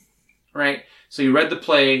advance. Right? So he read the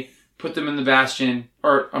play, put them in the Bastion,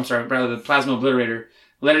 the Plasma Obliterator,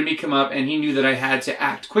 letting me come up, and he knew that I had to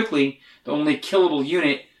act quickly. The only killable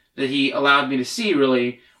unit that he allowed me to see,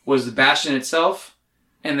 really, was the Bastion itself,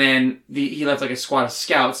 and then he left a squad of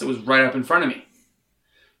scouts that was right up in front of me.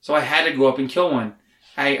 So I had to go up and kill one.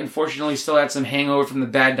 I unfortunately still had some hangover from the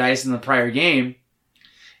bad dice in the prior game,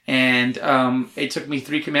 and it took me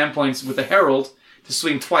 3 command points with a Herald to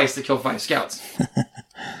swing twice to kill 5 scouts.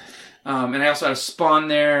 And I also had a spawn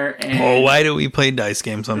there. And, why do we play dice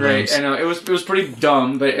games sometimes? Right, I know it was pretty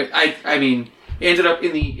dumb, but it ended up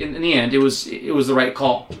in the end it was the right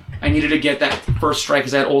call. I needed to get that first strike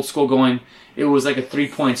because I had old school going. It was like a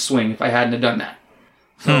 3-point swing if I hadn't have done that.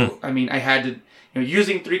 So I had to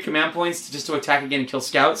using 3 command points just to attack again and kill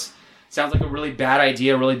scouts sounds like a really bad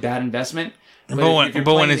idea, a really bad investment. But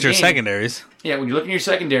when it's your secondaries, yeah, when you're looking at your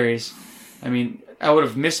secondaries, I would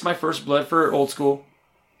have missed my first blood for old school.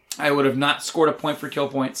 I would have not scored a point for kill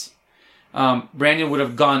points. Brandon would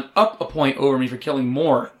have gone up a point over me for killing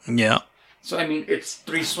more. Yeah. So, it's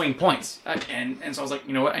 3 swing points. And so I was like,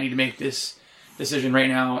 you know what? I need to make this decision right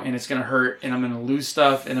now, and it's going to hurt, and I'm going to lose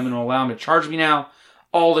stuff, and I'm going to allow him to charge me now.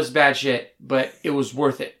 All this bad shit, but it was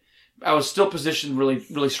worth it. I was still positioned really,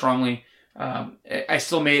 really strongly. I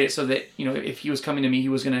still made it so that, if he was coming to me, he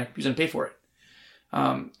was going to pay for it.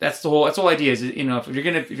 That's the whole idea is, if you're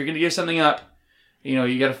going to give something up,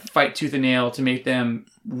 you got to fight tooth and nail to make them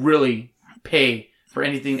really pay for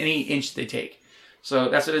any inch they take. So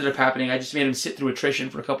that's what ended up happening. I just made him sit through attrition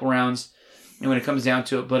for a couple rounds. And when it comes down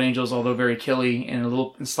to it, Blood Angels, although very killy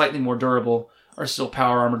and slightly more durable, are still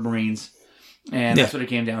power armored Marines. And that's what it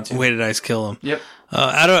came down to. Weighted dice kill them. Yep.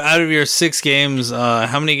 Out of your 6 games,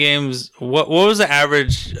 how many games? What was the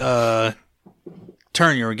average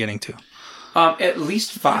turn you were getting to? At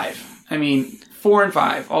least 5. I mean, 4 and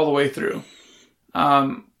 5 all the way through.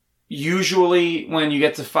 Usually when you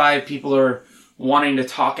get to 5, people are wanting to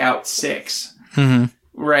talk out 6. Mm-hmm.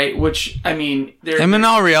 Right? Which, I mean... And in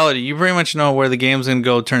all reality, you pretty much know where the game's going to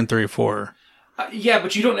go turn 3 or 4. Yeah,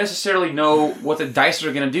 but you don't necessarily know what the dice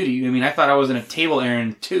are going to do to you. I mean, I thought I was in a table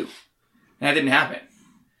errand 2. And that didn't happen.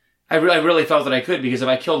 I really felt that I could, because if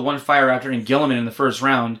I killed one Fire Raptor and Gilliman in the first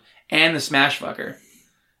round, and the Smash Fucker,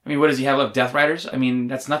 I mean, what does he have left? Death Riders? I mean,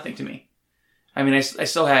 that's nothing to me. I mean, I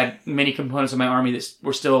still had many components of my army that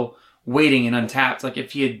were still waiting and untapped. Like,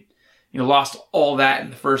 if he had lost all that in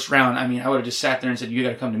the first round, I mean, I would have just sat there and said, you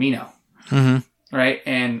got to come to me now. Mm-hmm. Right?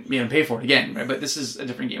 And pay for it again. Right? But this is a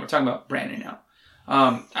different game. We're talking about Brandon now.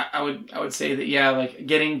 I would say that, yeah, like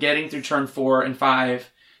getting through turn 4 and 5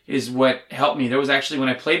 is what helped me. There was actually, when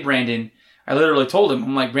I played Brandon, I literally told him,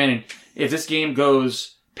 I'm like, Brandon, if this game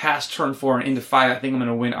goes past turn 4 and into 5, I think I'm going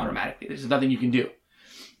to win automatically. There's nothing you can do.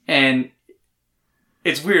 And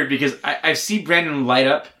it's weird because I see Brandon light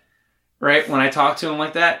up, right, when I talk to him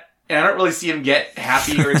like that, and I don't really see him get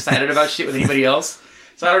happy or excited about shit with anybody else.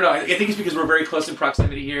 So I don't know. I think it's because we're very close in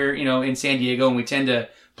proximity here, in San Diego, and we tend to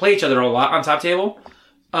play each other a lot on Top Table.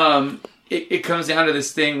 It comes down to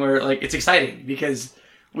this thing where, like, it's exciting because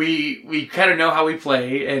we kind of know how we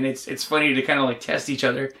play, and it's funny to kind of like test each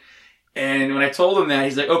other. And when I told him that,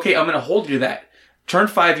 he's like, okay, I'm going to hold you to that. Turn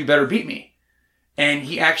 5, you better beat me. And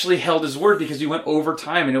he actually held his word because we went over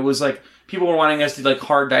time, and it was like people were wanting us to like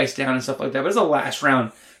hard dice down and stuff like that. But it's the last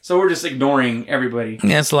round, so we're just ignoring everybody.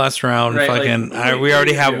 Yeah, it's the last round. Right, Fucking, we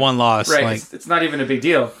already have one loss. Right, Like, it's not even a big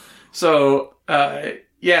deal. So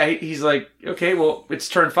yeah, he's like, okay, well, it's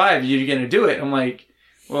turn 5. You're gonna do it. I'm like,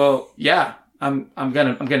 well, yeah, I'm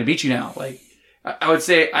gonna beat you now. Like, I would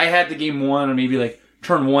say I had the game won on maybe like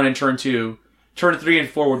turn 1 and turn 2. Turn 3 and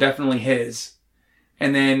 4 were definitely his,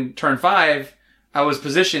 and then turn 5. I was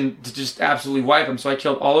positioned to just absolutely wipe him, so I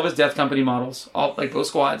killed all of his Death Company models, all like both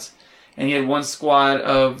squads, and he had one squad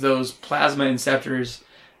of those Plasma Inceptors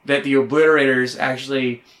that the Obliterators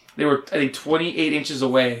actually, they were, I think, 28 inches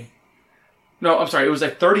away. No, I'm sorry, it was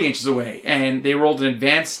like 30 inches away, and they rolled an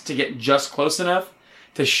advance to get just close enough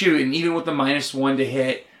to shoot, and even with the -1 to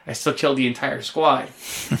hit, I still killed the entire squad.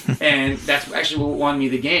 And that's actually what won me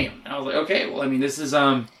the game. And I was like, okay, well, I mean, this is,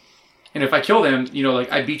 and if I kill them,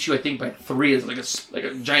 like, I beat you, I think, by 3 is like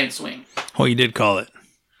a giant swing. well, you did call it.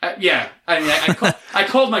 Yeah, I mean, I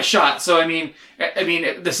called my shot. So I mean,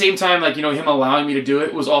 at the same time, like, him allowing me to do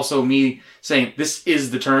it was also me saying this is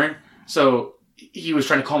the turn. So he was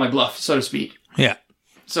trying to call my bluff, so to speak. Yeah.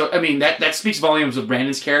 So I mean, that speaks volumes of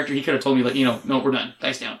Brandon's character. He could have told me, like, no, we're done,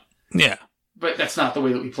 dice down. Yeah. But that's not the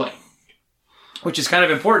way that we play, which is kind of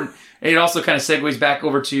important. And it also kind of segues back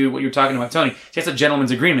over to what you're talking about, Tony. That's a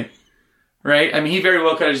gentleman's agreement, right? I mean, he very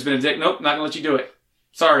well could have just been a dick. Nope, not gonna let you do it.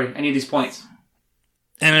 Sorry, I need these points.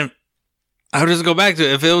 And I would just go back to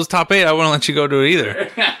it. If it was top 8, I wouldn't let you go do it either.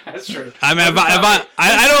 That's true. I mean,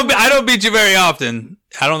 I don't beat you very often.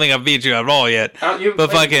 I don't think I've beat you at all yet. You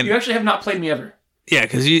actually have not played me ever. Yeah,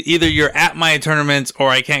 because either you're at my tournaments or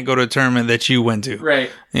I can't go to a tournament that you went to.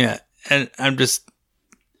 Right. Yeah, and I'm just,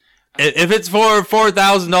 if it's for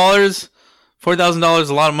 $4,000, $4,000 is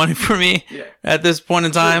a lot of money for me at this point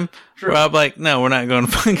in time. True. Where I'm like, no, we're not going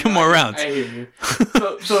to fucking more rounds. I hear you.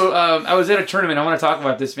 So I was at a tournament. I want to talk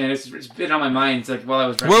about this, man. It's been on my mind while I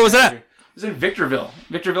was. Where was that? It was in Victorville.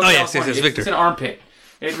 Oh, yes, Victor. It's an armpit.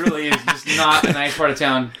 It really is just not a nice part of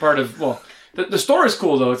town. The store is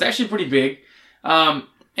cool though. It's actually pretty big,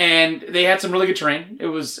 and they had some really good terrain. It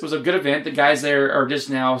was a good event. The guys there are just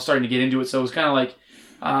now starting to get into it, so it was kind of like,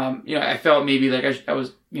 I felt maybe like I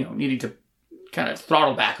was needing to kind of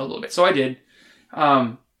throttle back a little bit. So I did.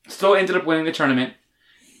 Still ended up winning the tournament,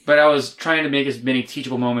 but I was trying to make as many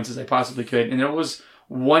teachable moments as I possibly could. And there was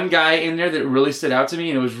one guy in there that really stood out to me,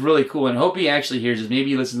 and it was really cool. And I hope he actually hears this. Maybe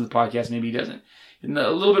he listens to the podcast, maybe he doesn't. And a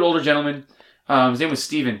little bit older gentleman. His name was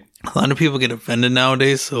Steven. A lot of people get offended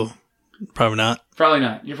nowadays, so probably not. Probably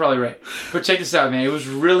not. You're probably right. But check this out, man. It was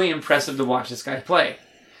really impressive to watch this guy play,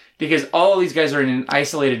 because all of these guys are in an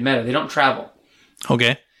isolated meta. They don't travel.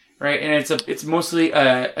 Okay. Right? And it's mostly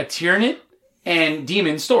a Tyranid and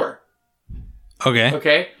Demon store. Okay.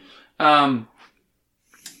 Okay. The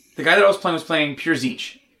guy that I was playing Pure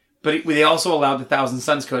Zeech, but they also allowed the Thousand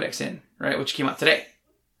Suns Codex in, right, which came out today.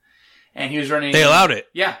 And he was running. They allowed it.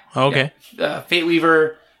 Yeah. Okay. Yeah. Fate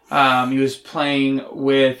Weaver. He was playing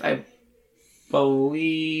with, I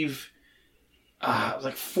believe,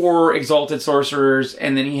 like 4 Exalted Sorcerers,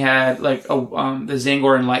 and then he had like the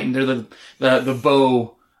Zangor Enlightened. They're the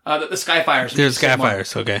bow, the Skyfires. They're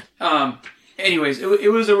Skyfires. Okay. Anyways,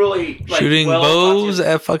 it was a really shooting bows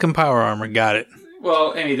at fucking power armor. Got it.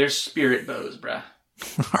 Well, I mean, there's spirit bows, bruh.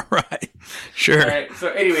 All right. Sure. All right. So,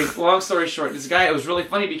 anyways, long story short, this guy, it was really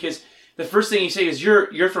funny because the first thing you say is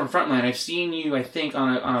you're from Frontline. I've seen you, I think,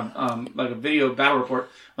 on a like a video battle report.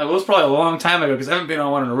 Like, well, it was probably a long time ago because I haven't been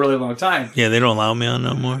on one in a really long time. Yeah, they don't allow me on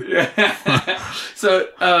no more. So,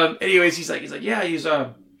 anyways, he's like, yeah,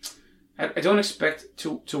 I don't expect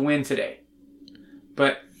to win today,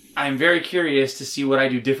 but I'm very curious to see what I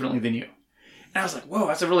do differently than you. And I was like, whoa,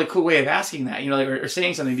 that's a really cool way of asking that, like, or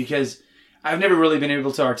saying something, because I've never really been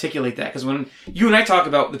able to articulate that. Because when you and I talk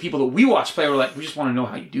about the people that we watch play, we're like, we just want to know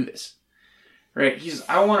how you do this, right?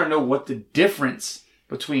 I want to know what the difference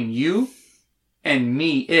between you and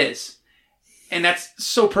me is. And that's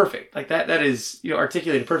so perfect. Like that is,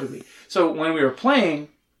 articulated perfectly. So when we were playing,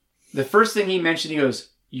 the first thing he mentioned, he goes,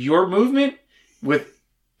 your movement with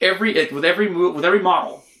every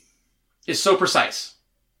model is so precise.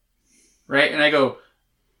 Right? And I go,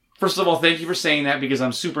 first of all, thank you for saying that, because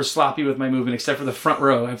I'm super sloppy with my movement, except for the front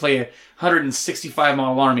row. I play a 165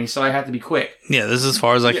 model army, so I have to be quick. Yeah, this is as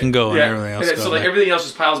far as I can go, and everything else goes. So everything else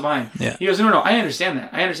just piles behind. Yeah. He goes, no, I understand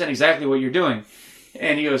that. I understand exactly what you're doing.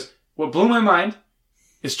 And he goes, what blew my mind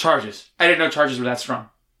is charges. I didn't know charges were that strong.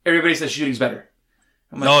 Everybody says shooting's better.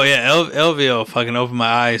 I'm like, oh yeah, LVO fucking opened my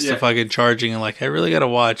eyes to fucking charging, and like, I really gotta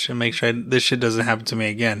watch and make sure this shit doesn't happen to me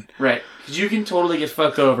again. Right. Because you can totally get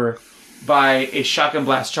fucked over by a shotgun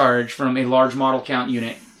blast charge from a large model count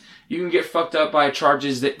unit. You can get fucked up by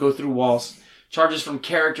charges that go through walls, charges from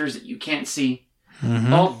characters that you can't see,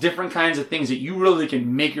 all different kinds of things that you really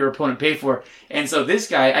can make your opponent pay for. And so this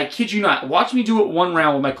guy, I kid you not, watch me do it one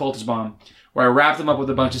round with my cultist bomb, where I wrapped him up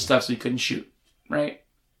with a bunch of stuff so he couldn't shoot. Right?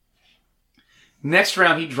 Next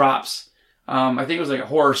round he drops, I think it was like a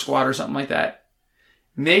horror squad or something like that,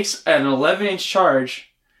 makes an 11-inch charge,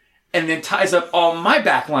 and then ties up all my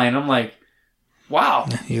back line. I'm like, wow.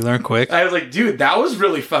 You learn quick. I was like, dude, that was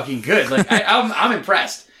really fucking good. Like, I'm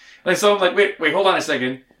impressed. Like, so I'm like, wait, hold on a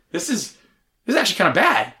second. This is actually kind of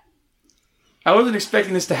bad. I wasn't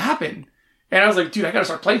expecting this to happen. And I was like, dude, I gotta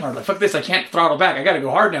start playing hard. Like, fuck this, I can't throttle back. I gotta go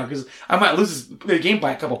hard now, because I might lose the game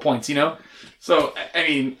by a couple points, So, I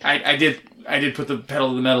mean, I did put the pedal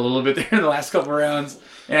to the metal a little bit there in the last couple of rounds,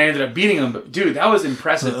 and I ended up beating him. But dude, that was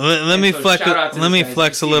impressive. Let me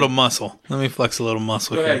flex a little muscle. Let me flex a little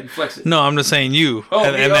muscle. Go ahead, flex it. No, I'm just saying you. Oh,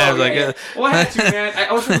 yeah. Well, I had to, man.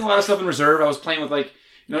 I was putting a lot of stuff in reserve. I was playing with like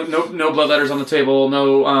no bloodletters on the table.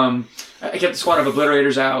 No, I kept the squad of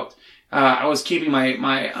obliterators out. I was keeping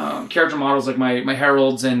my character models, like my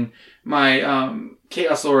heralds and my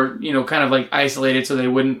chaos lord, kind of like isolated so they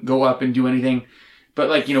wouldn't go up and do anything. But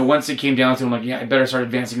like, once it came down to, I'm like, yeah, I better start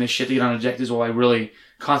advancing this shit to get on objectives while I really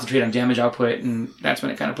concentrate on damage output, and that's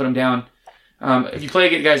when it kind of put them down. If you play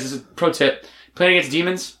against, guys, this is a pro tip. Playing against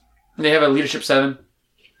demons, they have a leadership 7.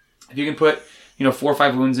 If you can put, 4 or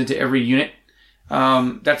 5 wounds into every unit,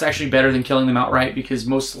 that's actually better than killing them outright, because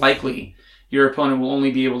most likely your opponent will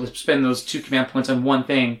only be able to spend those 2 command points on one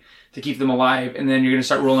thing to keep them alive, and then you're going to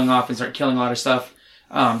start rolling off and start killing a lot of stuff.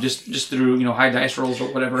 Just through, high dice rolls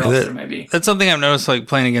or whatever else there might be. That's something I've noticed, like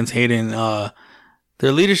playing against Hayden.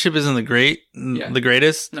 Their leadership isn't the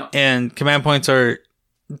greatest. No. And command points are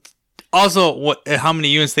also how many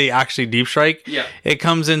units they actually deep strike. Yeah. It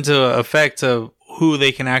comes into effect of who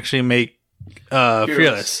they can actually make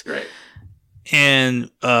fearless. Right. And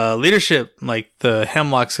leadership, like the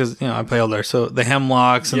Hemlocks, because I play Elder, so the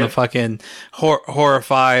Hemlocks and the fucking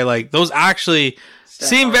Horrify, like those actually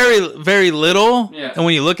seem very, very little, and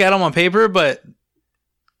when you look at them on paper, but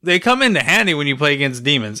they come into handy when you play against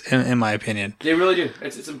demons, in my opinion. They really do.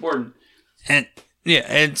 It's important. And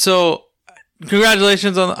and so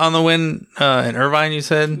congratulations on the win in Irvine. You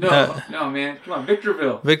said no, man, come on,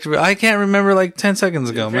 Victorville. I can't remember like 10 seconds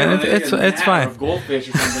ago, man. It's fine. Or goldfish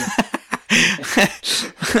or something.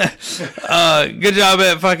 Good job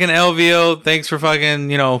at fucking LVO. Thanks for fucking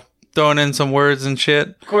throwing in some words and shit.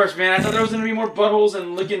 Of course, man. I thought there was going to be more buttholes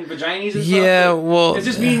and licking vaginas and stuff. Yeah, well... It's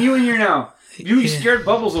just me and you in here now. You scared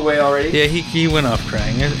Bubbles away already. Yeah, he went off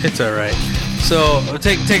crying. It's all right. So,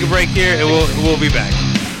 take a break here, and we'll be back.